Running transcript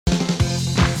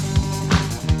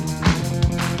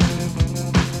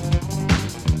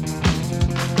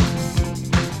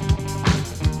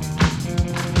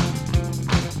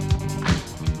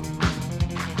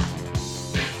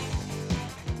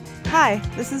Hi,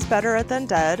 this is Better It Than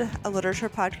Dead, a literature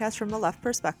podcast from the left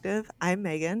perspective. I'm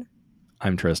Megan.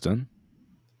 I'm Tristan.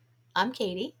 I'm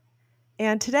Katie.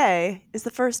 And today is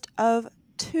the first of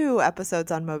 2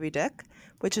 episodes on Moby Dick,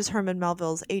 which is Herman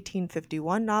Melville's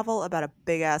 1851 novel about a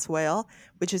big-ass whale,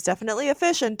 which is definitely a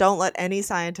fish, and don't let any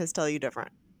scientist tell you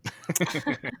different.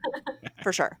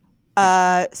 For sure.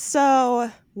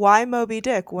 So why Moby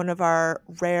Dick, one of our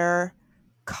rare,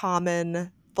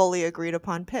 common, fully agreed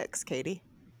upon picks, Katie?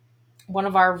 One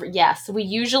of our we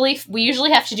usually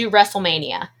have to do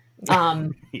WrestleMania, Yeah.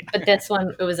 but this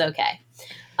one it was okay.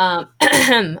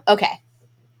 Okay.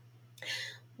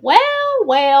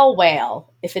 Well,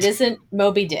 if it isn't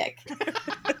Moby Dick.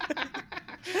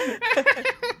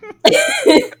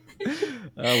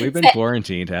 We've been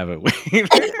quarantined, haven't we?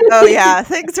 Oh yeah,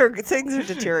 things are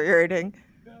deteriorating.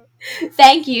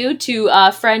 Thank you to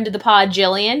a friend of the pod,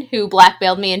 Jillian, who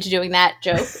blackmailed me into doing that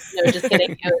joke. No, just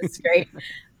kidding. It was great.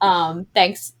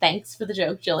 Thanks for the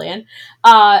joke, Jillian.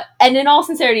 And in all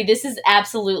sincerity, this is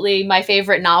absolutely my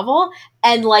favorite novel.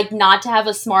 And like, not to have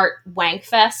a smart wank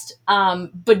fest,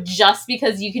 but just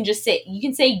because you can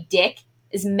say dick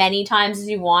as many times as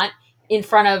you want in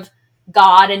front of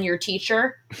God and your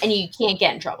teacher, and you can't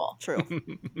get in trouble. True.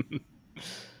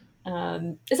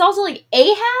 It's also like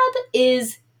Ahab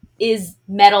is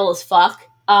metal as fuck.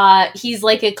 He's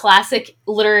like a classic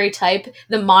literary type,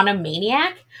 the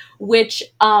monomaniac, which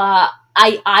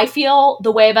I feel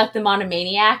the way about the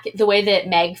monomaniac, the way that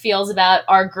Meg feels about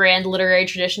our grand literary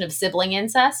tradition of sibling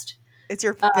incest. It's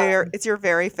your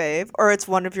very fave, or it's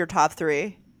one of your top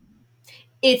 3?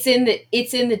 It's in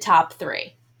the top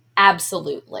 3.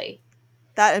 Absolutely.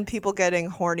 That and people getting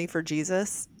horny for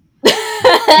Jesus.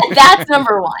 That's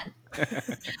number 1.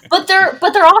 But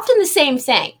they're often the same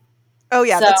thing. Oh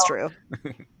yeah, so, that's true.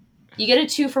 You get a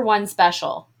 2-for-1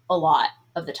 special a lot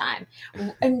of the time.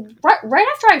 And right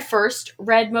after I first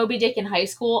read Moby Dick in high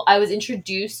school, I was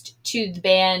introduced to the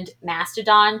band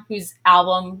Mastodon, whose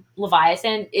album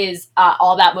Leviathan is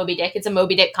all about Moby Dick. It's a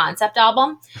Moby Dick concept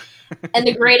album. And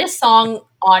the greatest song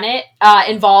on it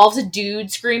involves a dude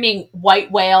screaming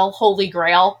 "White Whale, Holy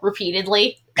Grail"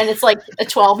 repeatedly. And it's like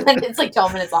 12 minutes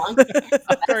long.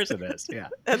 Of course it is, yeah.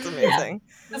 That's amazing.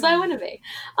 Because I want to be.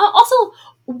 Also,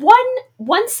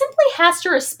 one simply has to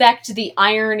respect the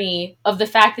irony of the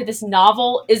fact that this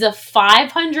novel is a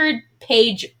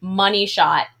 500-page money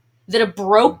shot that a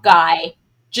broke guy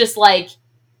just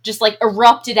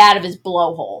erupted out of his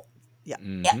blowhole. Yeah.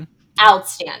 Mm-hmm. Yeah.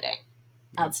 Outstanding.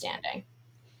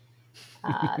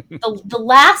 The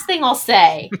last thing I'll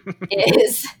say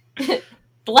is...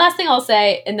 The last thing I'll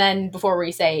say, and then before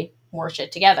we say more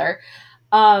shit together,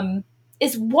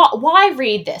 is why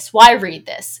read this? Why read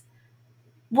this?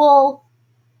 Well,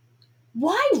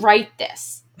 why write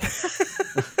this?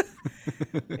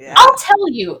 Yeah. I'll tell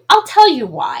you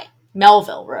why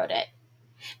Melville wrote it.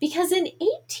 Because in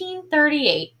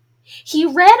 1838, he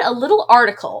read a little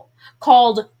article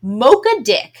called Mocha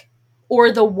Dick,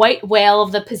 or the White Whale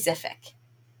of the Pacific,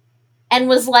 and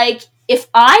was like, if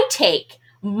I take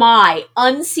my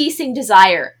unceasing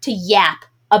desire to yap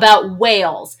about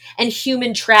whales and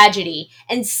human tragedy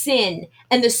and sin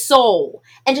and the soul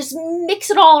and just mix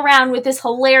it all around with this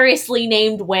hilariously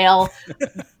named whale,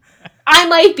 I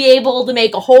might be able to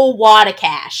make a whole wad of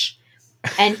cash.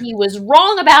 And he was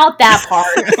wrong about that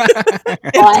part.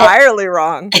 Entirely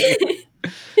wrong.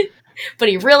 But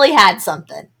he really had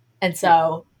something. And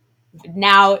so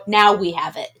now we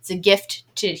have it. It's a gift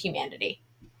to humanity.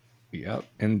 Yep,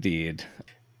 indeed.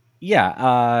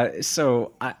 Yeah,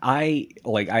 so I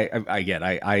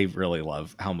really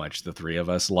love how much the three of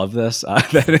us love this.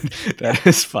 That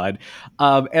is fun.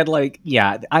 And like,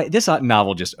 yeah, this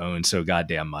novel just owns so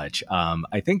goddamn much.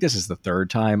 I think this is the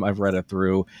 3rd time I've read it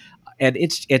through. And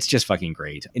it's just fucking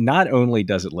great. And not only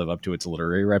does it live up to its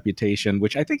literary reputation,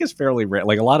 which I think is fairly rare.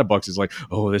 Like a lot of books is like,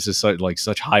 oh, this is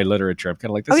such high literature. I'm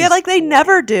kind of like, this yeah, like they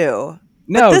never do.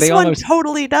 No, but this they one almost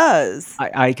totally does.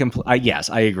 Yes,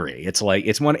 I agree. It's like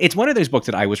it's one of those books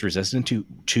that I was resistant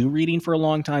to reading for a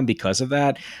long time because of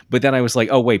that. But then I was like,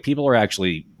 oh wait, people are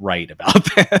actually right about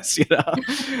this, you know.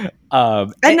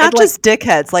 And not just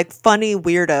dickheads, like funny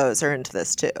weirdos are into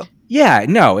this too. Yeah,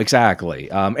 no, exactly.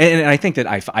 And I think that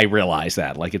I realize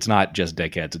that, like, it's not just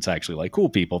dickheads; it's actually like cool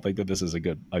people think that this is a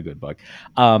good book.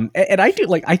 And I do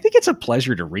I think it's a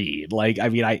pleasure to read. Like, I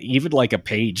mean, I even like a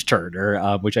page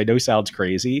turner, which I know sounds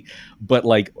crazy, but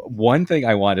like one thing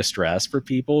I want to stress for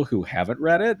people who haven't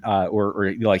read it,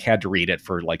 or like had to read it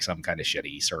for like some kind of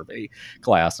shitty survey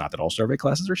class. Not that all survey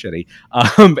classes are shitty,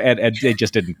 and they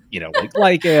just didn't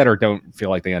like it or don't feel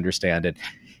like they understand it.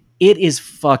 it is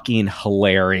fucking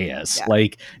hilarious. Yeah.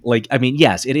 Like I mean,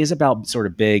 yes, it is about sort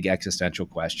of big existential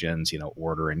questions,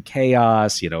 order and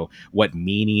chaos, what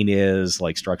meaning is,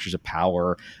 like structures of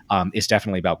power. It's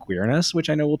definitely about queerness, which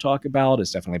I know we'll talk about.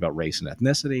 It's definitely about race and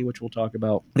ethnicity, which we'll talk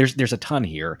about. There's a ton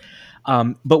here.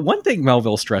 But one thing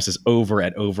Melville stresses over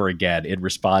and over again in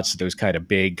response to those kind of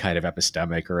big, kind of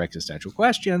epistemic or existential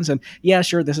questions, and yeah,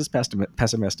 sure, this is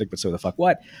pessimistic, but so the fuck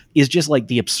what, is just like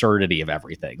the absurdity of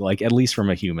everything, like at least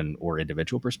from a human or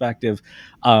individual perspective.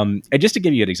 And just to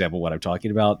give you an example of what I'm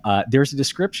talking about, there's a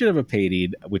description of a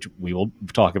painting, which we will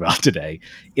talk about today,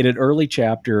 in an early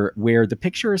chapter where the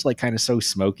picture is like kind of so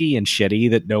smoky and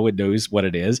shitty that no one knows what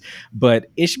it is. But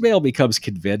Ishmael becomes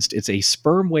convinced it's a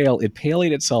sperm whale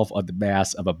impaling itself on the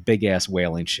mast of a big ass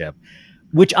whaling ship,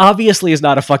 which obviously is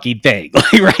not a fucking thing,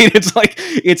 right?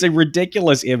 It's a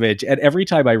ridiculous image. And every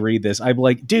time I read this, I'm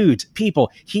like, dudes, people,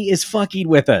 he is fucking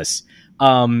with us.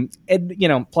 And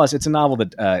plus it's a novel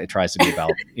that it tries to be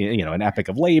about, an epic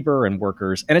of labor and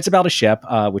workers, and it's about a ship,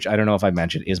 which I don't know if I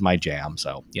mentioned is my jam.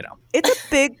 So, It's a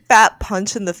big fat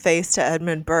punch in the face to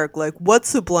Edmund Burke. Like, what's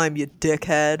sublime, you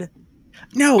dickhead?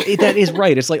 No, that is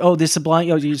right. It's like, oh, this sublime,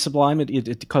 you sublime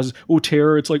it causes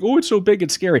terror. It's like, oh, it's so big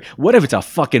and scary. What if it's a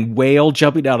fucking whale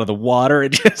jumping out of the water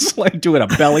and just like doing a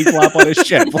belly flop on a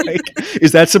ship? Like,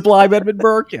 is that sublime, Edmund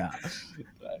Burke? Yeah.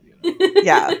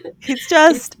 Yeah,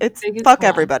 it's fuck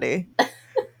everybody.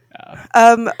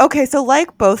 Okay, so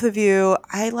like both of you,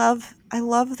 I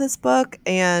love this book,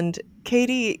 and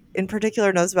Katie in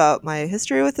particular knows about my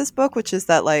history with this book, which is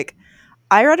that like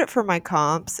I read it for my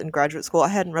comps in graduate school. I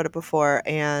hadn't read it before,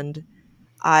 and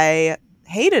I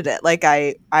hated it. Like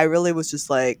I really was just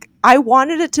like, I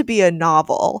wanted it to be a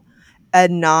novel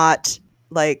and not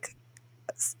like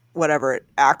whatever it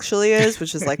actually is,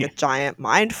 which is like a giant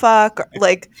mind fuck.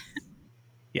 Like,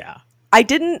 yeah. I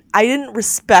didn't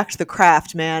respect the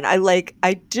craft, man. I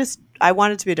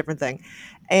wanted it to be a different thing.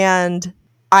 And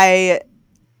I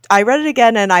read it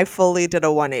again and I fully did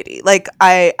a 180. Like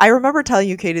I remember telling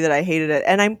you, Katie, that I hated it,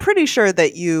 and I'm pretty sure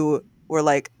that you were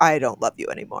like, I don't love you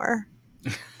anymore.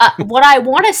 What I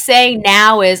want to say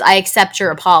now is I accept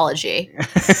your apology.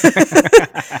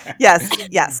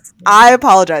 Yes. I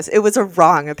apologize. It was a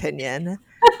wrong opinion.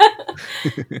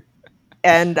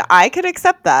 And I can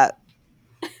accept that.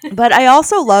 But I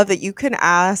also love that you can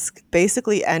ask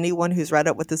basically anyone who's read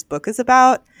it what this book is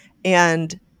about,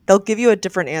 and they'll give you a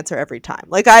different answer every time.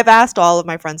 Like I've asked all of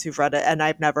my friends who've read it, and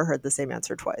I've never heard the same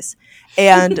answer twice.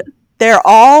 And they're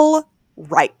all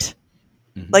right.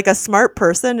 Mm-hmm. Like a smart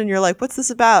person, and you're like, what's this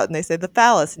about? And they say the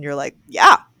phallus, and you're like,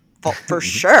 yeah, for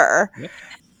sure. Yeah.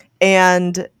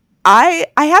 And I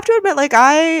have to admit, like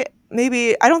I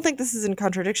don't think this is in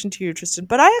contradiction to you, Tristan,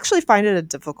 but I actually find it a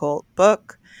difficult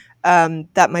book.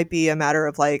 That might be a matter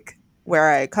of like where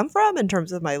I come from in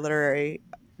terms of my literary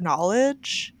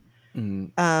knowledge.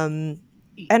 And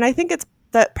I think it's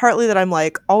that partly that I'm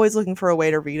like always looking for a way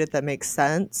to read it that makes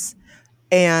sense,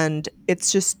 and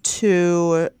it's just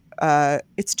too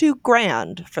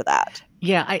grand for that.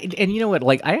 Yeah, and you know what?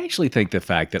 Like, I actually think the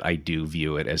fact that I do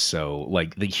view it as so,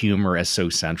 like, the humor as so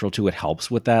central to it helps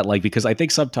with that. Like, because I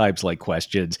think sometimes, like,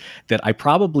 questions that I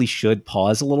probably should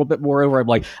pause a little bit more over, I'm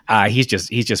like, he's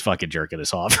just fucking jerking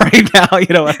us off right now. You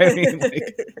know what I mean?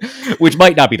 Like, which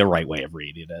might not be the right way of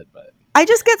reading it, but I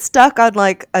just get stuck on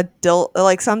like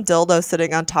some dildo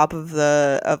sitting on top of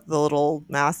the little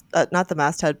mast, not the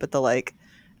masthead, but the like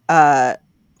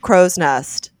crow's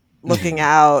nest looking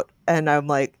out, and I'm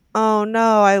like, oh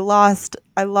no, I lost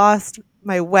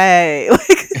my way.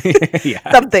 Like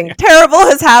something terrible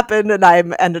has happened and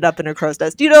I'm ended up in a crow's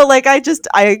nest. Like I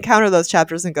encounter those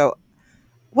chapters and go,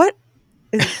 what's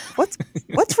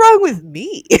wrong with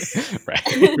me?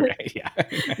 Right. Yeah.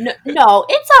 No,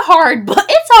 it's a hard book.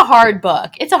 It's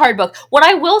a hard book. What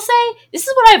I will say, this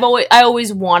is what I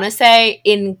always want to say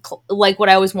what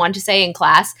I always wanted to say in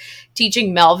class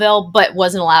teaching Melville, but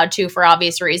wasn't allowed to for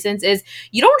obvious reasons, is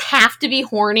you don't have to be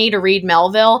horny to read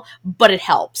Melville, but it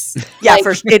helps. Yeah,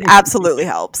 it absolutely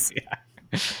helps.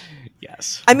 Yeah.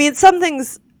 Yes. I mean, some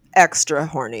things extra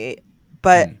horny,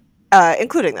 but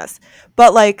including this,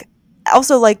 but like.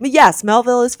 Also, like, yes,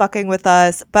 Melville is fucking with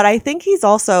us, but I think he's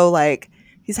also, like,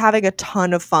 he's having a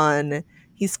ton of fun.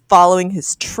 He's following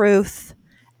his truth,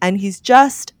 and he's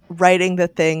just writing the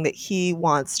thing that he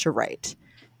wants to write.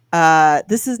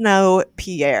 This is no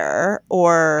Pierre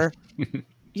or,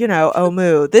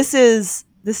 Omu. This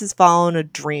is following a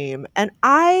dream, and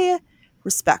I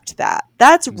respect that.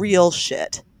 That's real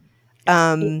shit.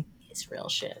 It's real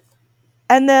shit.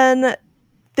 And then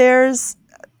there's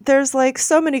there's like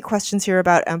so many questions here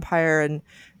about empire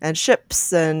and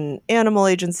ships and animal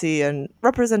agency and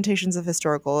representations of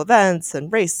historical events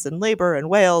and race and labor and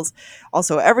whales.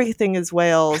 Also, everything is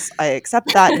whales. I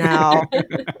accept that now.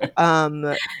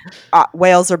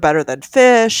 Whales are better than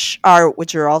fish,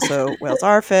 which are also whales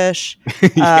are fish.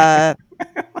 Yeah.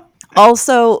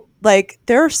 Also, like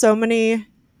there are so many.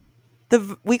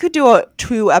 We could do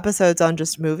 2 episodes on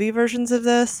just movie versions of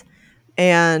this,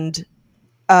 and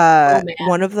Oh man.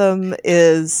 one of them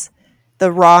is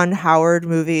the Ron Howard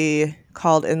movie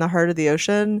called In the Heart of the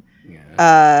Ocean,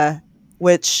 Yeah.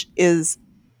 which is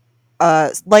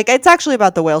like it's actually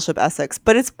about the whale ship Essex,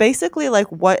 but it's basically like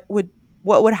what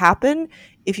would happen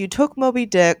if you took Moby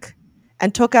Dick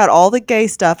and took out all the gay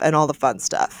stuff and all the fun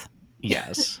stuff.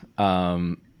 Yes.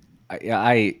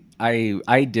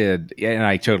 I did, and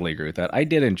I totally agree with that. I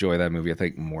did enjoy that movie, I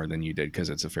think, more than you did because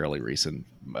it's a fairly recent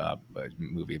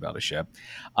movie about a ship.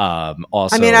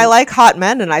 Also, I mean, I like hot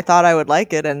men, and I thought I would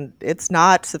like it, and it's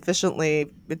not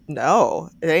sufficiently.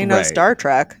 No, it ain't no right, Star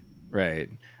Trek. right.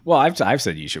 Well, I've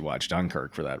said you should watch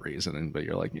Dunkirk for that reason, but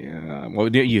you're like, yeah. Well,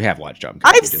 you have watched Dunkirk.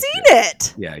 I've seen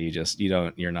it. Yeah,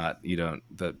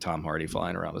 the Tom Hardy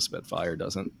flying around a Spitfire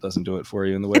doesn't do it for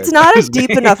you in the way It's not a deep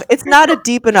enough. It's not a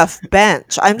deep enough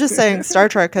bench. I'm just saying Star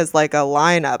Trek has like a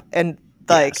lineup, and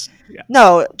like Yes. Yeah.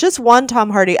 no, just one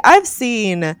Tom Hardy. I've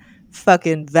seen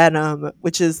fucking Venom,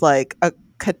 which is like a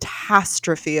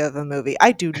catastrophe of a movie.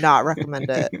 I do not recommend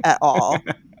it at all.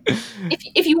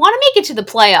 If you want to make it to the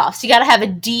playoffs, you got to have a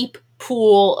deep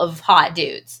pool of hot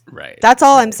dudes. Right. That's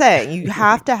all I'm saying. You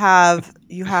have to have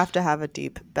a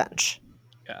deep bench.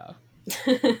 Yeah.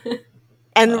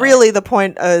 And really the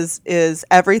point is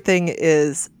everything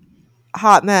is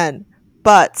hot men,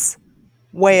 butts,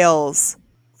 whales,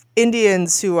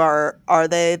 Indians who are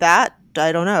they that?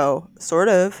 I don't know. Sort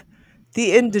of.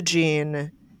 The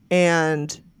Indigene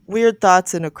and weird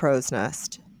thoughts in a crow's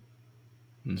nest.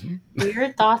 Mm-hmm.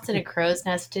 Weird thoughts in a crow's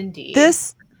nest, indeed.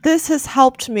 This has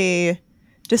helped me,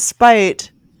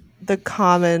 despite the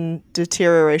common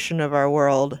deterioration of our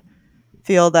world,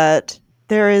 feel that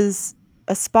there is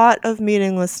a spot of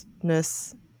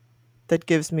meaninglessness that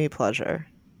gives me pleasure.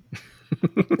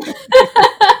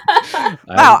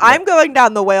 Wow, I'm going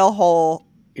down the whale hole.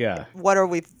 Yeah. What are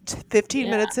we, 15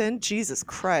 minutes in? Jesus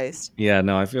Christ. Yeah,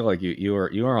 no, I feel like you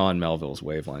are on Melville's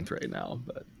wavelength right now,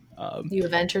 but you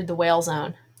have entered the whale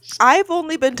zone. I've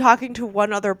only been talking to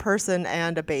one other person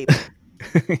and a baby.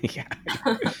 Yeah.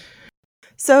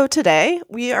 So today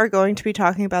we are going to be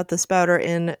talking about the Spouter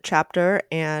Inn chapter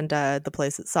and the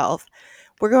place itself.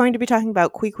 We're going to be talking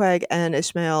about Queequeg and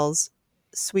Ishmael's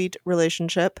sweet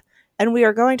relationship, and we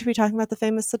are going to be talking about the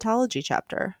famous Cetology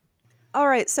chapter. All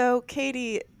right, so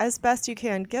Katie, as best you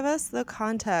can, give us the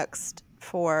context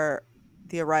for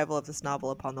the arrival of this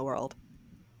novel upon the world.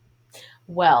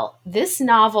 Well, this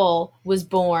novel was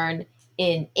born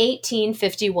in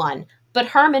 1851, but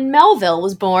Herman Melville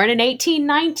was born in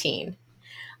 1819.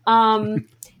 And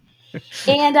so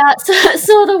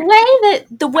the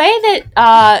way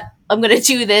that I'm going to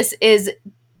do this is,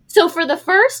 so for the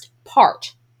first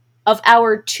part of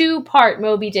our 2-part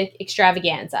Moby Dick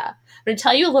extravaganza, I'm going to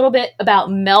tell you a little bit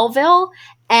about Melville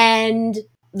and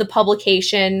the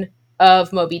publication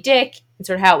of Moby Dick and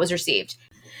sort of how it was received.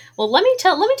 Well, let me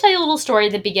tell you a little story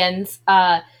that begins,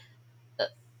 wah,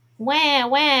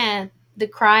 wah, the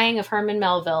crying of Herman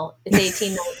Melville. It's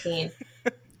 1819.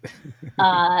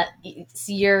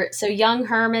 So young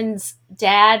Herman's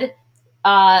dad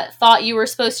thought you were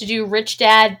supposed to do rich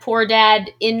dad, poor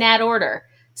dad in that order.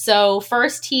 So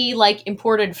first he like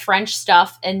imported French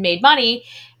stuff and made money,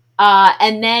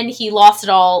 and then he lost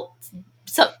it all.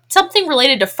 Something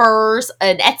related to furs,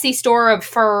 an Etsy store of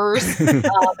furs.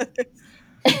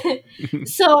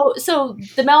 So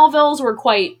the Melvilles were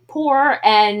quite poor,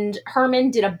 and Herman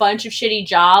did a bunch of shitty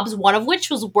jobs, one of which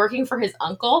was working for his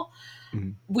uncle,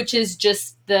 which is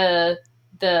just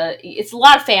it's a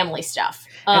lot of family stuff.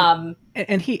 And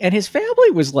his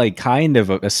family was like kind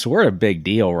of a sort of big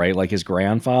deal, right? Like his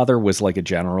grandfather was like a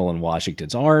general in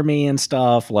Washington's army and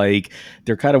stuff. Like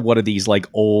they're kind of one of these like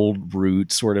old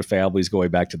root sort of families going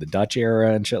back to the Dutch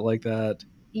era and shit like that.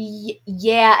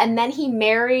 Yeah, and then he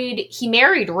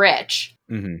married rich,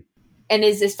 mm-hmm. and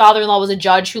his father-in-law was a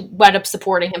judge who wound up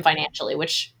supporting him financially,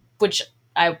 which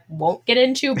I won't get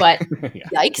into, but yeah.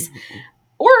 Yikes.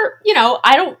 Or,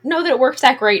 I don't know that it works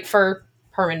that great for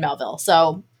Herman Melville,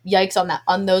 so yikes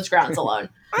on those grounds alone.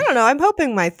 I don't know. I'm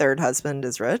hoping my third husband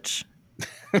is rich.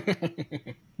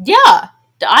 Yeah,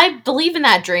 I believe in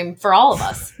that dream for all of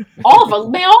us. All of us.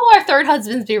 May all our third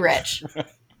husbands be rich.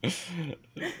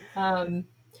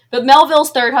 But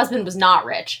Melville's third husband was not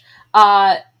rich.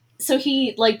 so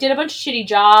he like did a bunch of shitty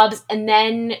jobs, and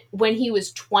then when he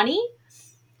was 20,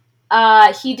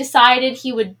 he decided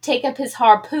he would take up his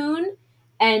harpoon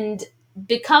and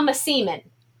become a seaman.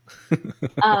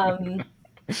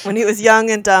 When he was young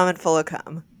and dumb and full of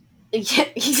cum.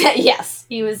 Yes,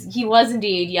 he was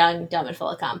indeed young, dumb, and full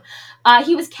of cum.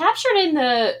 He was captured in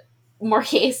the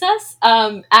Marquesas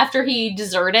after he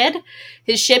deserted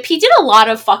his ship. He did a lot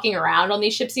of fucking around on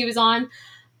these ships he was on,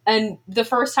 and the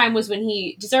first time was when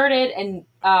he deserted and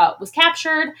was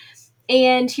captured.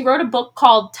 And he wrote a book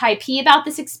called Typee about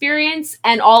this experience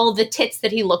and all of the tits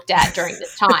that he looked at during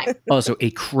this time. Also,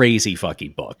 a crazy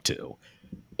fucking book too.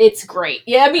 It's great.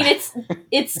 Yeah, I mean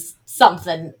it's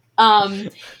something.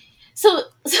 So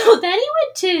then he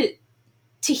went to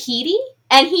Tahiti,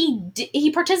 and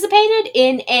he participated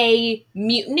in a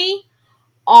mutiny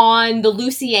on the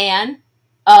Lucian,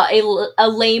 a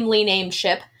lamely named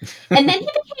ship, and then he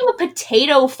became a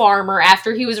potato farmer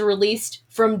after he was released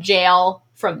from jail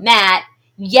from that.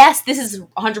 Yes, this is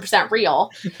 100%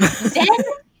 real. Then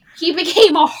he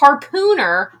became a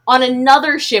harpooner on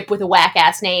another ship with a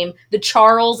whack-ass name, the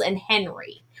Charles and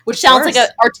Henry, which sounds like an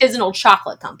artisanal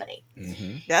chocolate company.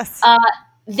 Mm-hmm. Yes.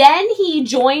 Then he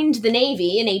joined the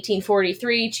Navy in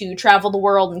 1843 to travel the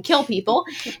world and kill people,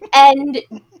 and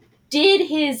did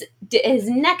his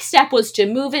next step was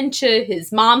to move into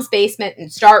his mom's basement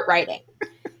and start writing.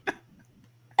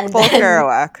 And Full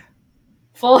Kerouac.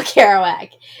 Full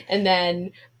Kerouac. And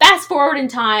then fast forward in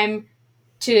time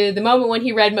to the moment when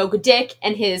he read Mocha Dick,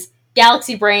 and his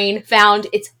galaxy brain found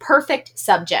its perfect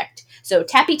subject. So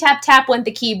tappy tap tap went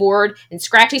the keyboard, and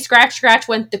scratchy scratch scratch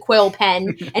went the quill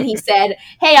pen, and he said,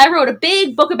 "Hey, I wrote a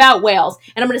big book about whales,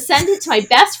 and I'm going to send it to my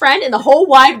best friend in the whole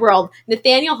wide world,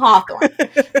 Nathaniel Hawthorne."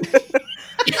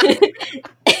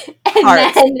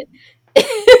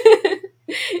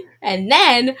 And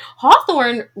then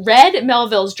Hawthorne read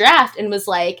Melville's draft and was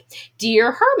like,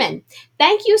 "Dear Herman,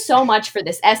 thank you so much for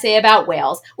this essay about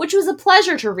whales, which was a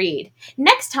pleasure to read.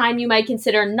 Next time you might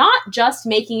consider not just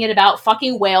making it about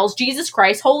fucking whales. Jesus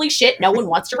Christ, holy shit, no one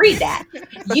wants to read that.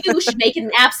 You should make it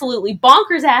an absolutely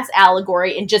bonkers-ass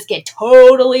allegory and just get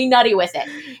totally nutty with it.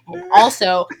 And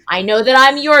also, I know that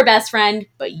I'm your best friend,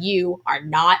 but you are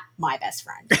not my best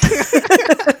friend."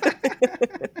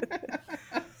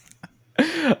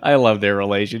 I love their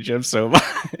relationship so much.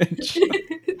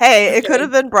 Hey, it could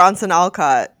have been Bronson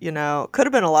Alcott, you know. Could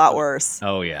have been a lot worse.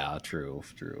 Oh yeah, true.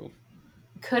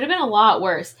 Could have been a lot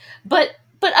worse. But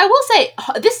I will say,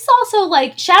 this is also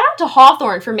like, shout out to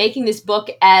Hawthorne for making this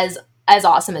book as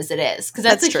awesome as it is, because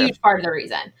that's a huge part of the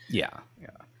reason. Yeah.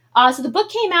 So the book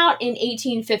came out in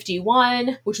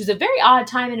 1851, which was a very odd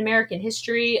time in American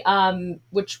history,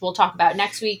 which we'll talk about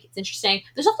next week. It's interesting.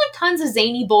 There's also tons of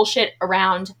zany bullshit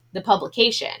around the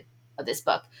publication of this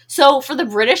book. So for the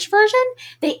British version,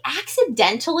 they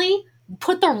accidentally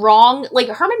put the wrong, like,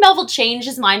 Herman Melville changed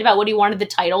his mind about what he wanted the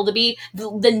title to be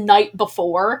the night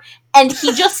before, and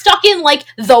he just stuck in, like,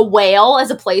 The Whale as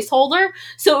a placeholder.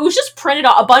 So it was just printed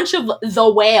off. A bunch of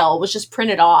The Whale was just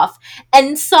printed off. And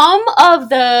in some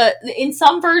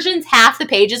versions, half the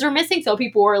pages were missing, so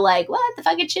people were like, what the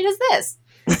fucking shit is this?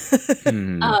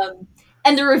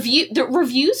 And the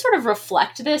reviews sort of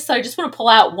reflect this, so I just want to pull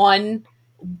out one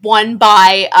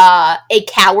by a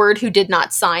coward who did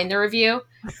not sign the review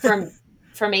from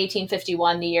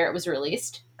 1851, the year it was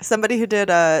released. Somebody who did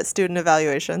student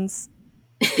evaluations.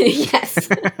 Yes.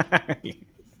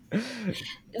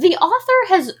 The author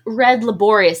has read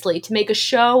laboriously to make a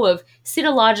show of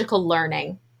cytological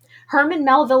learning. Herman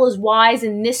Melville is wise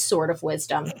in this sort of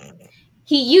wisdom.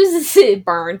 He uses it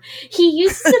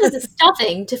as a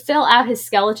stuffing to fill out his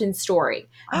skeleton story.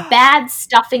 Bad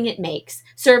stuffing it makes,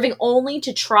 serving only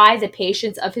to try the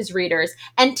patience of his readers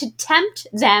and to tempt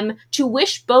them to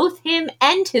wish both him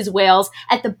and his whales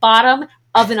at the bottom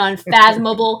of an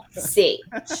unfathomable sea.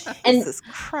 Jesus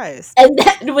Christ. And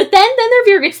then the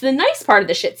reviewer gets to the nice part of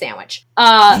the shit sandwich,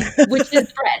 which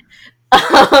is bread.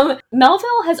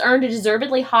 Melville has earned a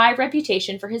deservedly high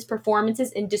reputation for his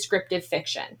performances in descriptive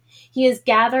fiction. He has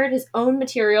gathered his own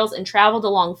materials and traveled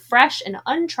along fresh and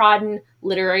untrodden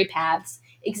literary paths,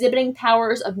 exhibiting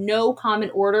powers of no common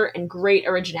order and great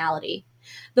originality.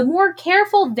 The more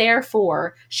careful,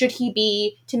 therefore, should he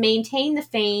be to maintain the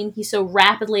fame he so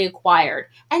rapidly acquired,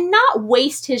 and not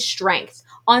waste his strength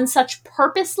on such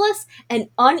purposeless and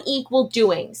unequal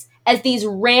doings as these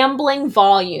rambling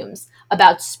volumes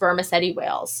about spermaceti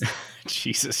whales.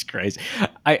 Jesus Christ.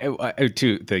 I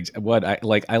two things. One, I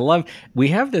love. We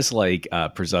have this like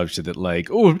presumption that like,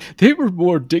 oh, they were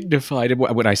more dignified. And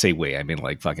when I say we, I mean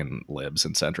like fucking libs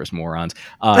and centrist morons.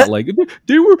 Like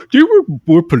they were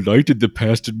more polite in the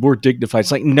past and more dignified.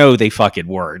 It's like, no, they fucking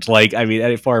weren't. Like, I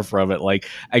mean, far from it. Like,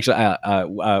 actually,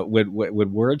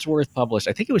 when Wordsworth published,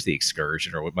 I think it was The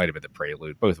Excursion or it might have been The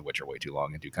Prelude, both of which are way too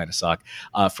long and do kind of suck.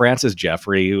 Francis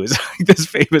Jeffrey, who is this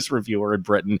famous reviewer in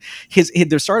Britain,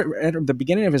 the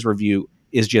beginning of his review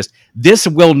is just, "This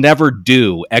will never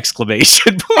do!"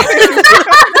 exclamation point.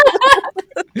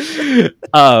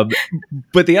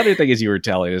 But the other thing is, you were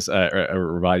telling us,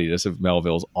 reminding us of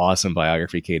Melville's awesome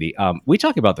biography, Katie. We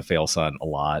talk about the fail son a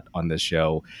lot on this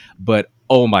show, but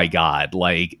oh my god,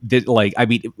 I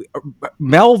mean,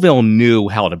 Melville knew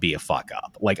how to be a fuck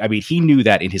up. Like, I mean, he knew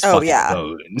that in his fucking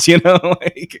bones, you know?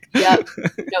 Like, yep.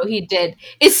 No, he did.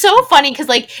 It's so funny because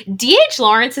like D.H.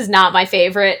 Lawrence is not my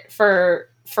favorite for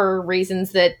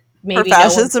reasons that maybe for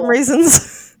fascism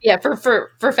reasons. Yeah, for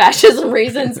fascism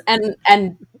reasons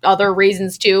and other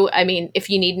reasons too. I mean, if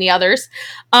you need any others.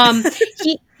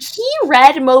 He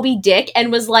read Moby Dick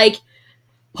and was like,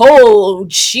 "Oh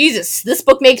Jesus, this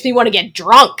book makes me want to get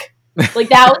drunk." Like,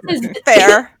 that was his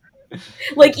fair.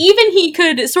 Like, even he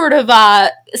could sort of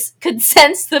could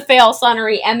sense the fail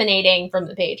sonnery emanating from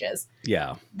the pages.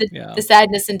 Yeah. The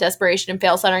sadness and desperation and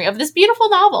fail sonnery of this beautiful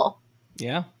novel.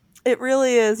 Yeah. It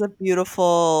really is a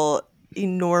beautiful,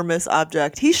 enormous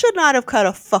object. He should not have cut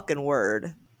a fucking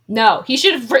word. No, he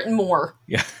should have written more.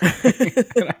 Yeah.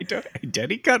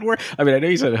 Did he cut more? I mean, I know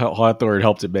you said Hawthorne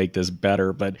helped to make this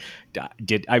better, but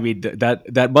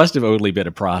that must have only been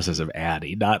a process of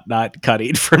adding, not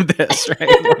cutting from this, right?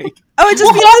 Like,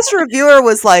 just because this reviewer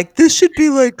was like, this should be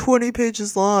like 20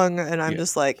 pages long, and I'm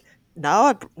just like,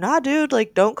 no, nah, dude,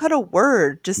 like, don't cut a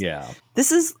word. Just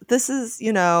this is this is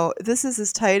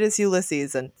as tight as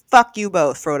Ulysses, and fuck you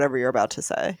both for whatever you're about to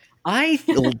say. I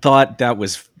thought that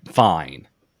was fine.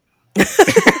 What?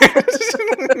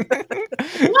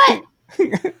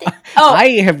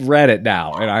 I have read it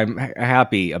now, and I'm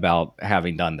happy about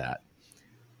having done that.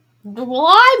 Well,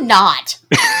 I'm not.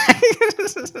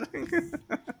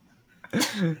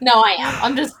 No, I am.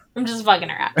 I'm just fucking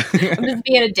around. I'm just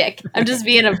being a dick. I'm just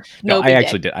being a Moby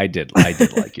Dick. I did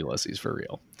like Ulysses for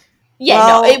real. Yeah,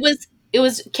 well, no, it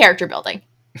was character building.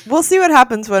 We'll see what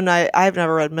happens when I've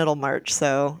never read Middlemarch,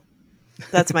 so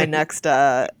that's my next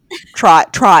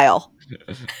trial.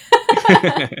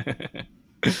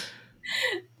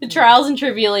 The trials and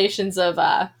tribulations of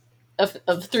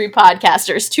three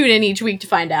podcasters. Tune in each week to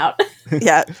find out.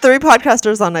 Yeah, 3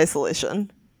 podcasters on isolation.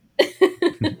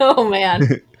 Oh man.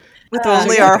 With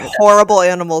only our horrible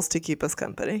animals to keep us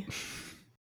company.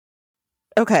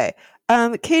 Okay.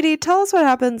 Katie, tell us what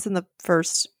happens in the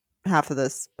first half of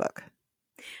this book.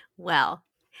 Well,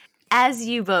 as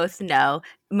you both know,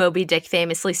 Moby Dick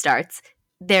famously starts,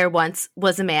 "There once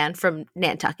was a man from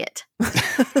Nantucket."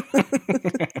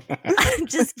 I'm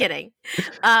just kidding.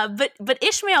 But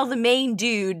Ishmael, the main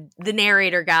dude, the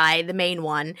narrator guy, the main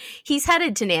one, he's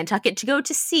headed to Nantucket to go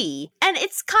to sea. And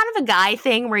it's kind of a guy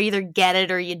thing where you either get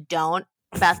it or you don't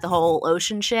about the whole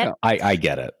ocean shit. No, I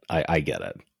get it. I get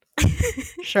it.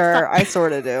 Sure, I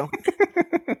sort of do.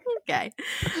 Okay.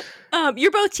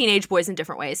 You're both teenage boys in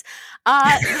different ways.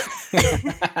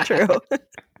 True.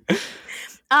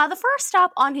 The first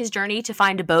stop on his journey to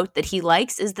find a boat that he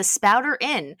likes is the Spouter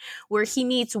Inn, where he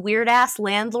meets weird-ass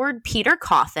landlord Peter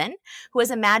Coffin, who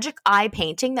has a magic eye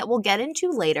painting that we'll get into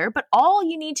later, but all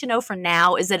you need to know for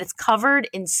now is that it's covered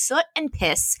in soot and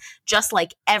piss, just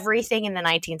like everything in the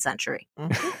 19th century.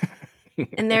 Mm-hmm.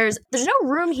 And there's no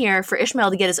room here for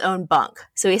Ishmael to get his own bunk,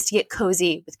 so he has to get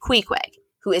cozy with Queequeg,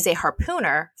 who is a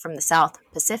harpooner from the South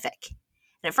Pacific.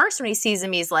 And at first when he sees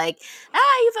him, he's like,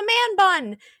 you have a man bun,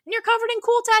 and you're covered in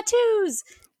cool tattoos.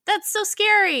 That's so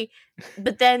scary.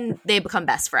 But then they become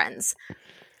best friends.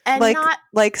 And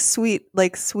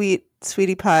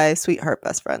sweetie pie, sweetheart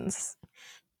best friends.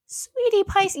 Sweetie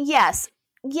pie, yes.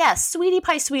 Yes, sweetie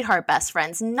pie, sweetheart best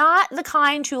friends. Not the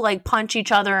kind who like punch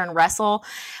each other and wrestle,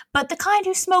 but the kind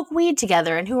who smoke weed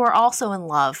together and who are also in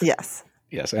love. Yes.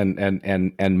 Yes, and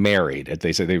married.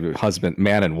 They say they were husband,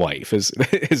 man, and wife is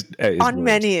on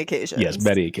many occasions. Yes,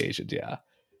 many occasions. Yeah,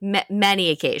 many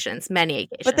occasions.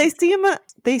 But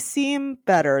they seem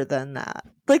better than that.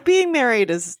 Like, being married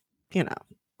is,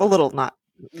 a little not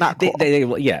cool.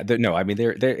 No, I mean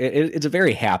it's a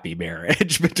very happy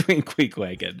marriage between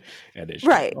Queequeg and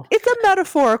Ishmael. Right. It's a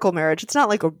metaphorical marriage. It's not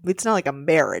like a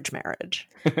marriage.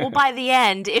 Well, by the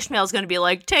end, Ishmael's going to be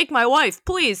like, "Take my wife,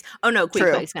 please." Oh no,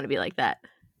 Queequeg's going to be like that.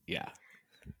 Yeah.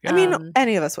 I mean,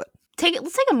 any of us would.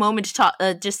 Let's take a moment to talk.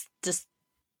 Just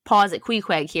pause at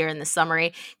Queequeg here in the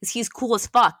summary because he's cool as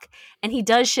fuck. And he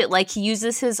does shit like he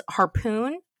uses his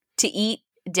harpoon to eat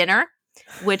dinner,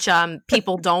 which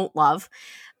people don't love.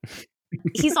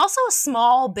 He's also a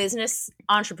small business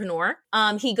entrepreneur.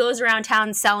 He goes around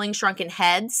town selling shrunken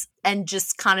heads and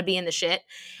just kind of being the shit.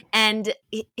 And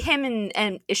him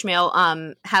and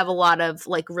Ishmael have a lot of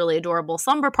like really adorable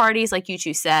slumber parties, like you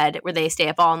two said, where they stay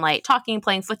up all night talking,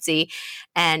 playing footsie.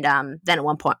 And then at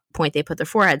one point they put their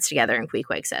foreheads together and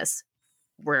Queequeg says,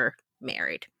 "We're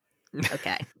married."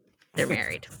 Okay, they're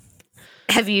married.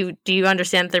 Do you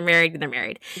understand that they're married? They're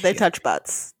married. They touch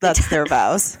butts. That's their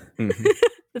vows. Mhm.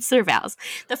 That's their vows.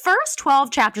 The first 12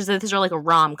 chapters of this are like a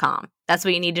rom-com. That's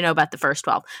what you need to know about the first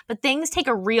 12. But things take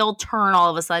a real turn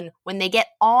all of a sudden when they get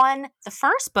on the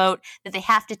first boat that they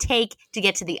have to take to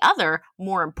get to the other,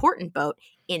 more important boat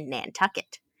in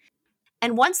Nantucket.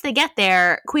 And once they get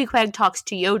there, Queequeg talks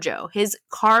to Yojo, his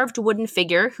carved wooden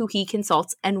figure who he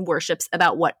consults and worships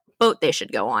about what boat they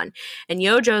should go on. And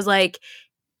Yojo's like,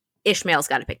 Ishmael's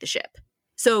got to pick the ship.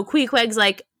 So Queequeg's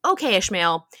like, okay,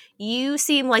 Ishmael, you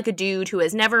seem like a dude who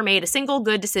has never made a single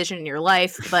good decision in your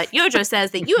life, but Yojo says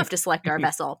that you have to select our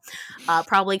vessel,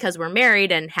 probably because we're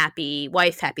married and happy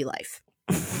wife, happy life.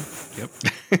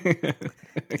 Yep.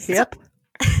 Yep.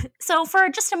 So for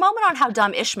just a moment on how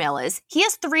dumb Ishmael is, he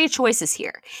has 3 choices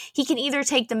here. He can either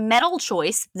take the metal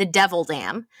choice, the devil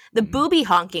dam, the booby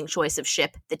honking choice of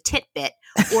ship, the titbit,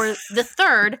 or the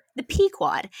third, the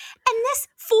Pequod. And this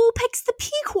fool picks the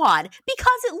Pequod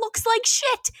because it looks like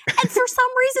shit. And for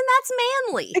some reason, that's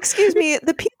manly. Excuse me,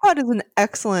 the Pequod is an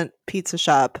excellent pizza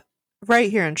shop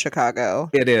right here in Chicago.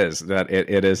 It is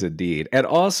it is indeed. And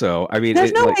also, I mean,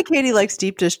 There's no way Katie likes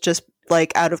deep dish just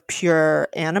like out of pure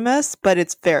animus, but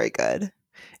it's very good.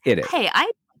 it is. Hey, I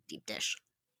like deep dish.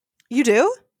 You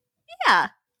do? Yeah.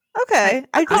 Okay.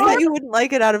 I just thought you wouldn't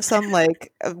like it out of some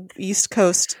like East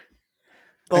Coast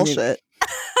bullshit.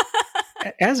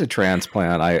 As a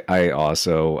transplant, I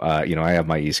also, I have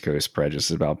my East Coast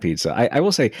prejudices about pizza. I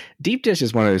will say deep dish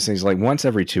is one of those things like once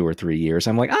every 2 or 3 years,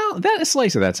 I'm like, oh, that a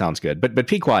slice of that sounds good. But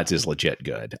Pequod's is legit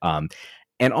good.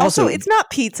 And also, it's not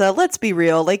pizza. Let's be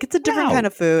real. Like it's a different No. kind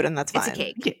of food, and that's fine. It's a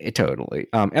cake. yeah, totally.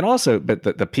 And also, but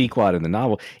the Pequod in the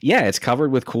novel, yeah, it's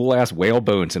covered with cool ass whale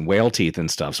bones and whale teeth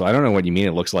and stuff. So I don't know what you mean.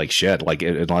 It looks like shit. Like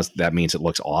unless that means it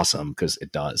looks awesome because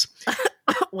it does.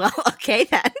 Well, okay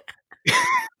then.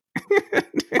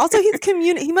 Also,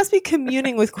 he must be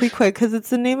communing with Queequeg because it's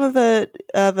the name of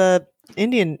a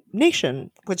Indian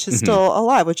nation, which is still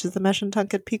alive, which is the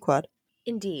Meshantucket Pequod.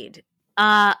 Indeed.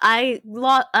 I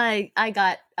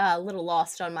got a little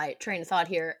lost on my train of thought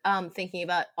here, thinking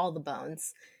about all the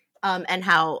bones, and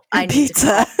how I need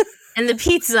Pizza. and the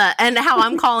pizza, and how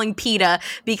I'm calling PETA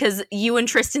because you and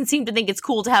Tristan seem to think it's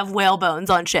cool to have whale bones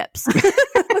on ships.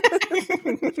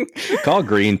 Call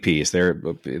Greenpeace.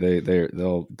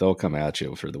 They'll come at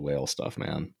you for the whale stuff,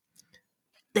 man.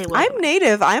 They will. I'm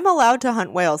native. I'm allowed to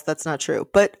hunt whales. That's not true,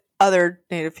 but other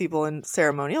native people in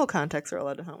ceremonial contexts are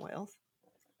allowed to hunt whales.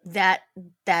 That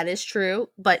is true,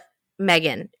 but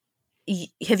Megan,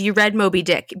 have you read Moby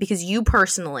Dick? Because you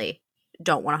personally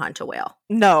don't want to hunt a whale.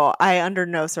 No, I under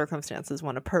no circumstances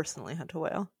want to personally hunt a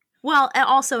whale. Well, and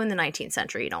also in the 19th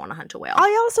century, you don't want to hunt a whale.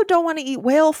 I also don't want to eat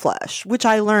whale flesh, which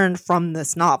I learned from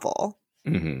this novel.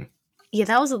 Mm-hmm. Yeah,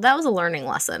 that was a learning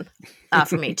lesson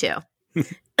for me too.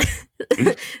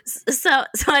 So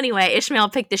anyway, Ishmael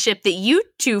picked the ship that you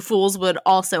two fools would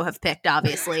also have picked,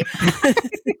 obviously.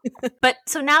 But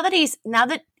so now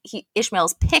that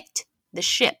Ishmael's picked the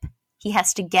ship, he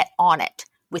has to get on it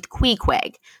with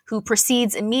Queequeg, who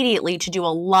proceeds immediately to do a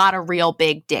lot of real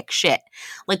big dick shit.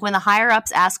 Like when the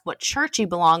higher-ups ask what church he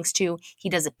belongs to, he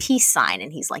does a peace sign,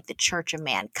 and he's like, the Church of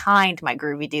Mankind, my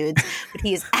groovy dudes. But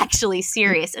he is actually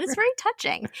serious, and it's very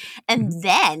touching. And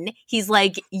then he's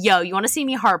like, yo, you want to see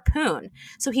me harpoon?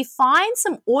 So he finds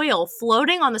some oil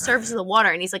floating on the surface of the water,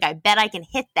 and he's like, I bet I can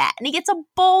hit that. And he gets a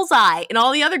bullseye, and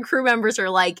all the other crew members are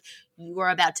like, you are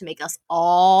about to make us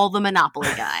all the Monopoly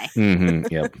guy. Mm-hmm.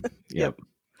 Yep.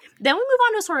 Then we move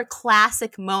on to a sort of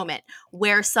classic moment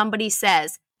where somebody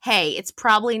says, hey, it's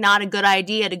probably not a good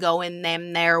idea to go in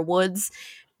them there woods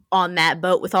on that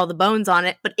boat with all the bones on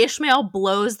it. But Ishmael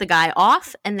blows the guy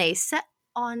off and they set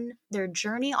on their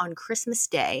journey on Christmas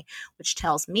Day, which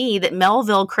tells me that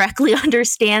Melville correctly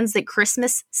understands that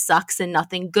Christmas sucks and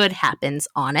nothing good happens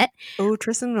on it. Oh,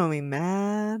 Tristan will be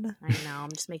mad. I know,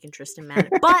 I'm just making Tristan mad.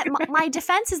 But my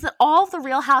defense is that all of the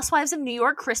Real Housewives of New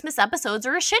York Christmas episodes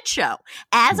are a shit show,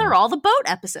 as are all the boat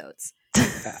episodes.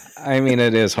 I mean,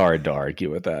 it is hard to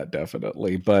argue with that,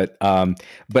 definitely. But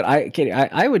Katie,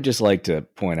 I would just like to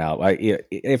point out,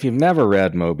 if you've never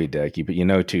read Moby Dick, you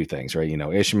know two things, right? You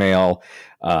know Ishmael,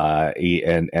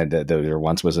 there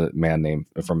once was a man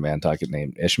from Nantucket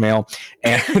named Ishmael,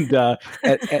 and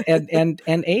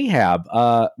and Ahab,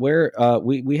 where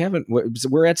we haven't,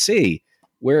 we're at sea.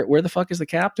 Where the fuck is the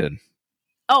captain?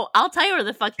 Oh, I'll tell you where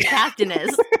the fuck the captain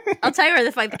is. So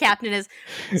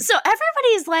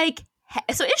everybody's like,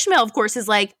 so Ishmael, of course, is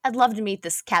like, I'd love to meet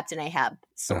this Captain Ahab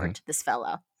this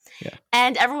fellow. Yeah.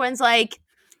 And everyone's like,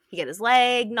 he got his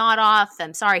leg gnawed off.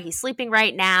 I'm sorry, he's sleeping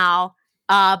right now.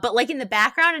 But like in the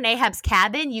background in Ahab's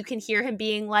cabin, you can hear him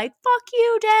being like, fuck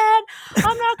you, Dad.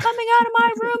 I'm not coming out of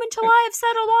my room until I have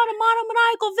settled on a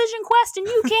monomaniacal vision quest and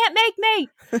you can't make me.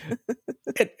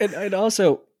 And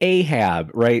also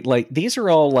Ahab, right? Like these are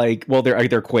all like, well,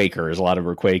 they're Quakers. A lot of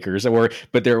them are Quakers,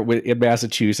 but they're in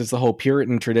Massachusetts, the whole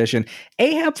Puritan tradition.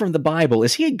 Ahab from the Bible,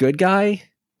 is he a good guy?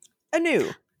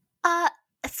 Anu.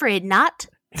 Afraid not.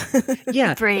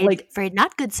 Yeah, afraid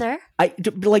not, good sir.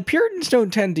 Like Puritans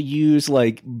don't tend to use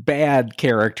like bad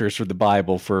characters from the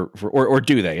Bible or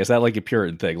do they? Is that like a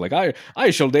Puritan thing? Like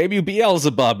I shall name you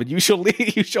Beelzebub, and you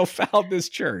shall found this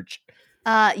church.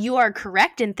 You are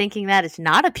correct in thinking that it's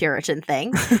not a Puritan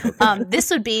thing. This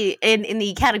would be in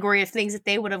the category of things that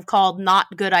they would have called not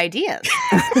good ideas.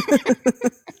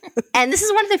 And this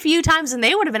is one of the few times when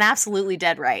they would have been absolutely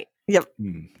dead right. Yep.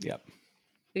 Yep.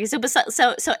 Okay, so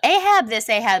Ahab this,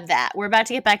 Ahab that. We're about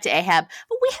to get back to Ahab,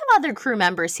 but we have other crew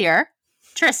members here.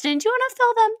 Tristan, do you want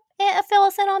to fill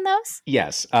us in on those?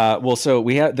 Yes. Well, so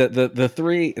we have the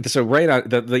three. So right on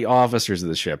the officers of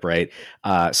the ship, right?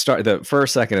 The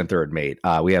first, second, and third mate.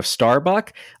 We have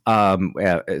Starbuck,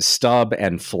 Stubb,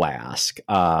 and Flask.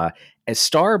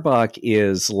 Starbuck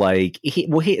is like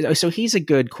he's a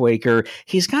good Quaker.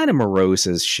 He's kind of morose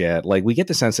as shit. Like we get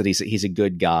the sense that he's a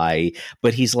good guy,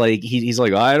 but he's like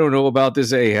I don't know about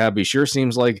this Ahab. He sure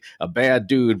seems like a bad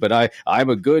dude, but I'm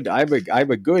a good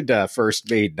first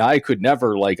mate. And I could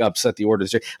never like upset the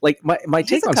orders. Like my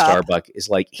take on Starbuck is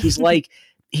like he's like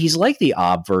the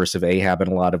obverse of Ahab in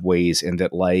a lot of ways, in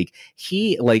that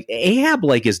Ahab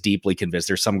is deeply convinced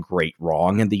there's some great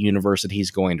wrong in the universe that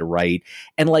he's going to right,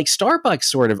 and like Starbuck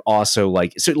sort of also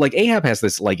Ahab has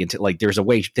this there's a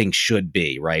way things should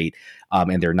be, right,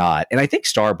 and they're not, and I think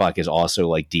Starbuck is also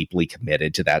like deeply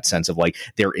committed to that sense of like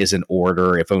there is an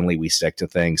order if only we stick to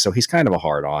things. So he's kind of a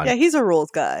hard on. Yeah, he's a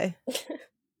rules guy.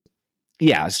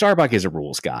 Yeah, Starbuck is a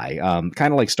rules guy,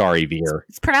 kind of like Starry Veer.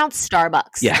 It's pronounced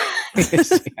Starbucks. Yeah,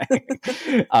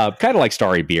 kind of like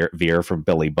Starry Veer from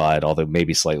Billy Budd, although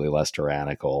maybe slightly less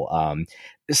tyrannical.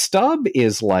 Stubb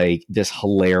is like this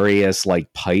hilarious,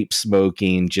 like pipe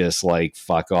smoking, just like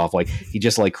fuck off. Like he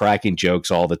just like cracking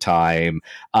jokes all the time.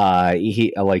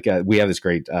 We have this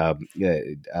great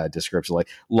description, like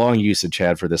long usage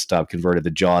had for this Stubb converted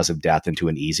the jaws of death into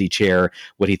an easy chair.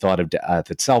 What he thought of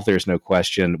death itself, there's no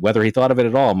question. Whether he thought of it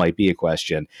at all might be a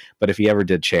question. But if he ever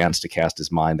did chance to cast his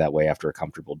mind that way after a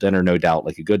comfortable dinner, no doubt,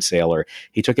 like a good sailor,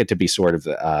 he took it to be sort of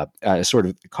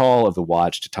the call of the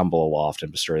watch to tumble aloft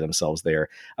and bestir themselves there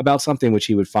about something which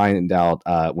he would find out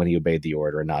when he obeyed the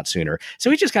order and not sooner.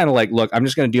 So he's just kind of like, look, I'm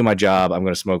just going to do my job. I'm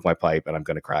going to smoke my pipe and I'm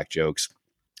going to crack jokes.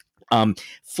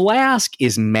 Flask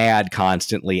is mad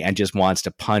constantly and just wants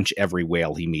to punch every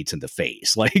whale he meets in the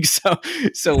face.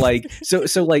 So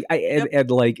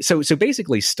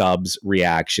basically Stubbs'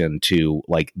 reaction to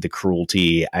like the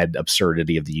cruelty and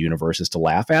absurdity of the universe is to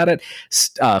laugh at it.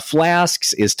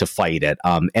 Flask's is to fight it.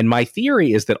 And my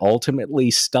theory is that ultimately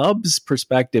Stubbs'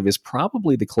 perspective is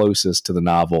probably the closest to the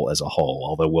novel as a whole,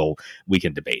 although we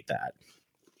can debate that.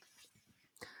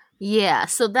 Yeah.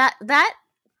 So that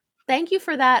thank you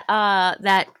for that. Our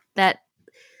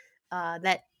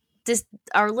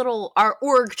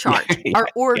org chart,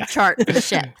 chart for the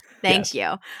ship. Thank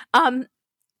you.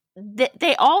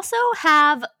 They also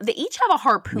they each have a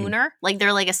harpooner. Like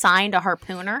they're like assigned a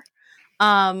harpooner.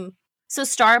 So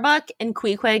Starbuck and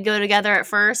Queequeg go together at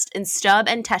first, and Stubb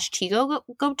and Tashtigo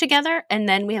go together, and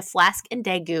then we have Flask and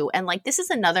Daegu. And like this is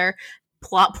another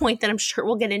plot point that I'm sure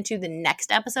we'll get into the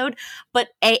next episode, but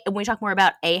when we talk more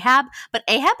about Ahab, but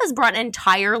Ahab has brought an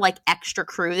entire like extra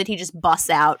crew that he just busts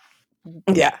out,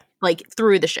 like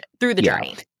through the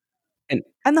journey.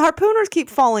 And the harpooners keep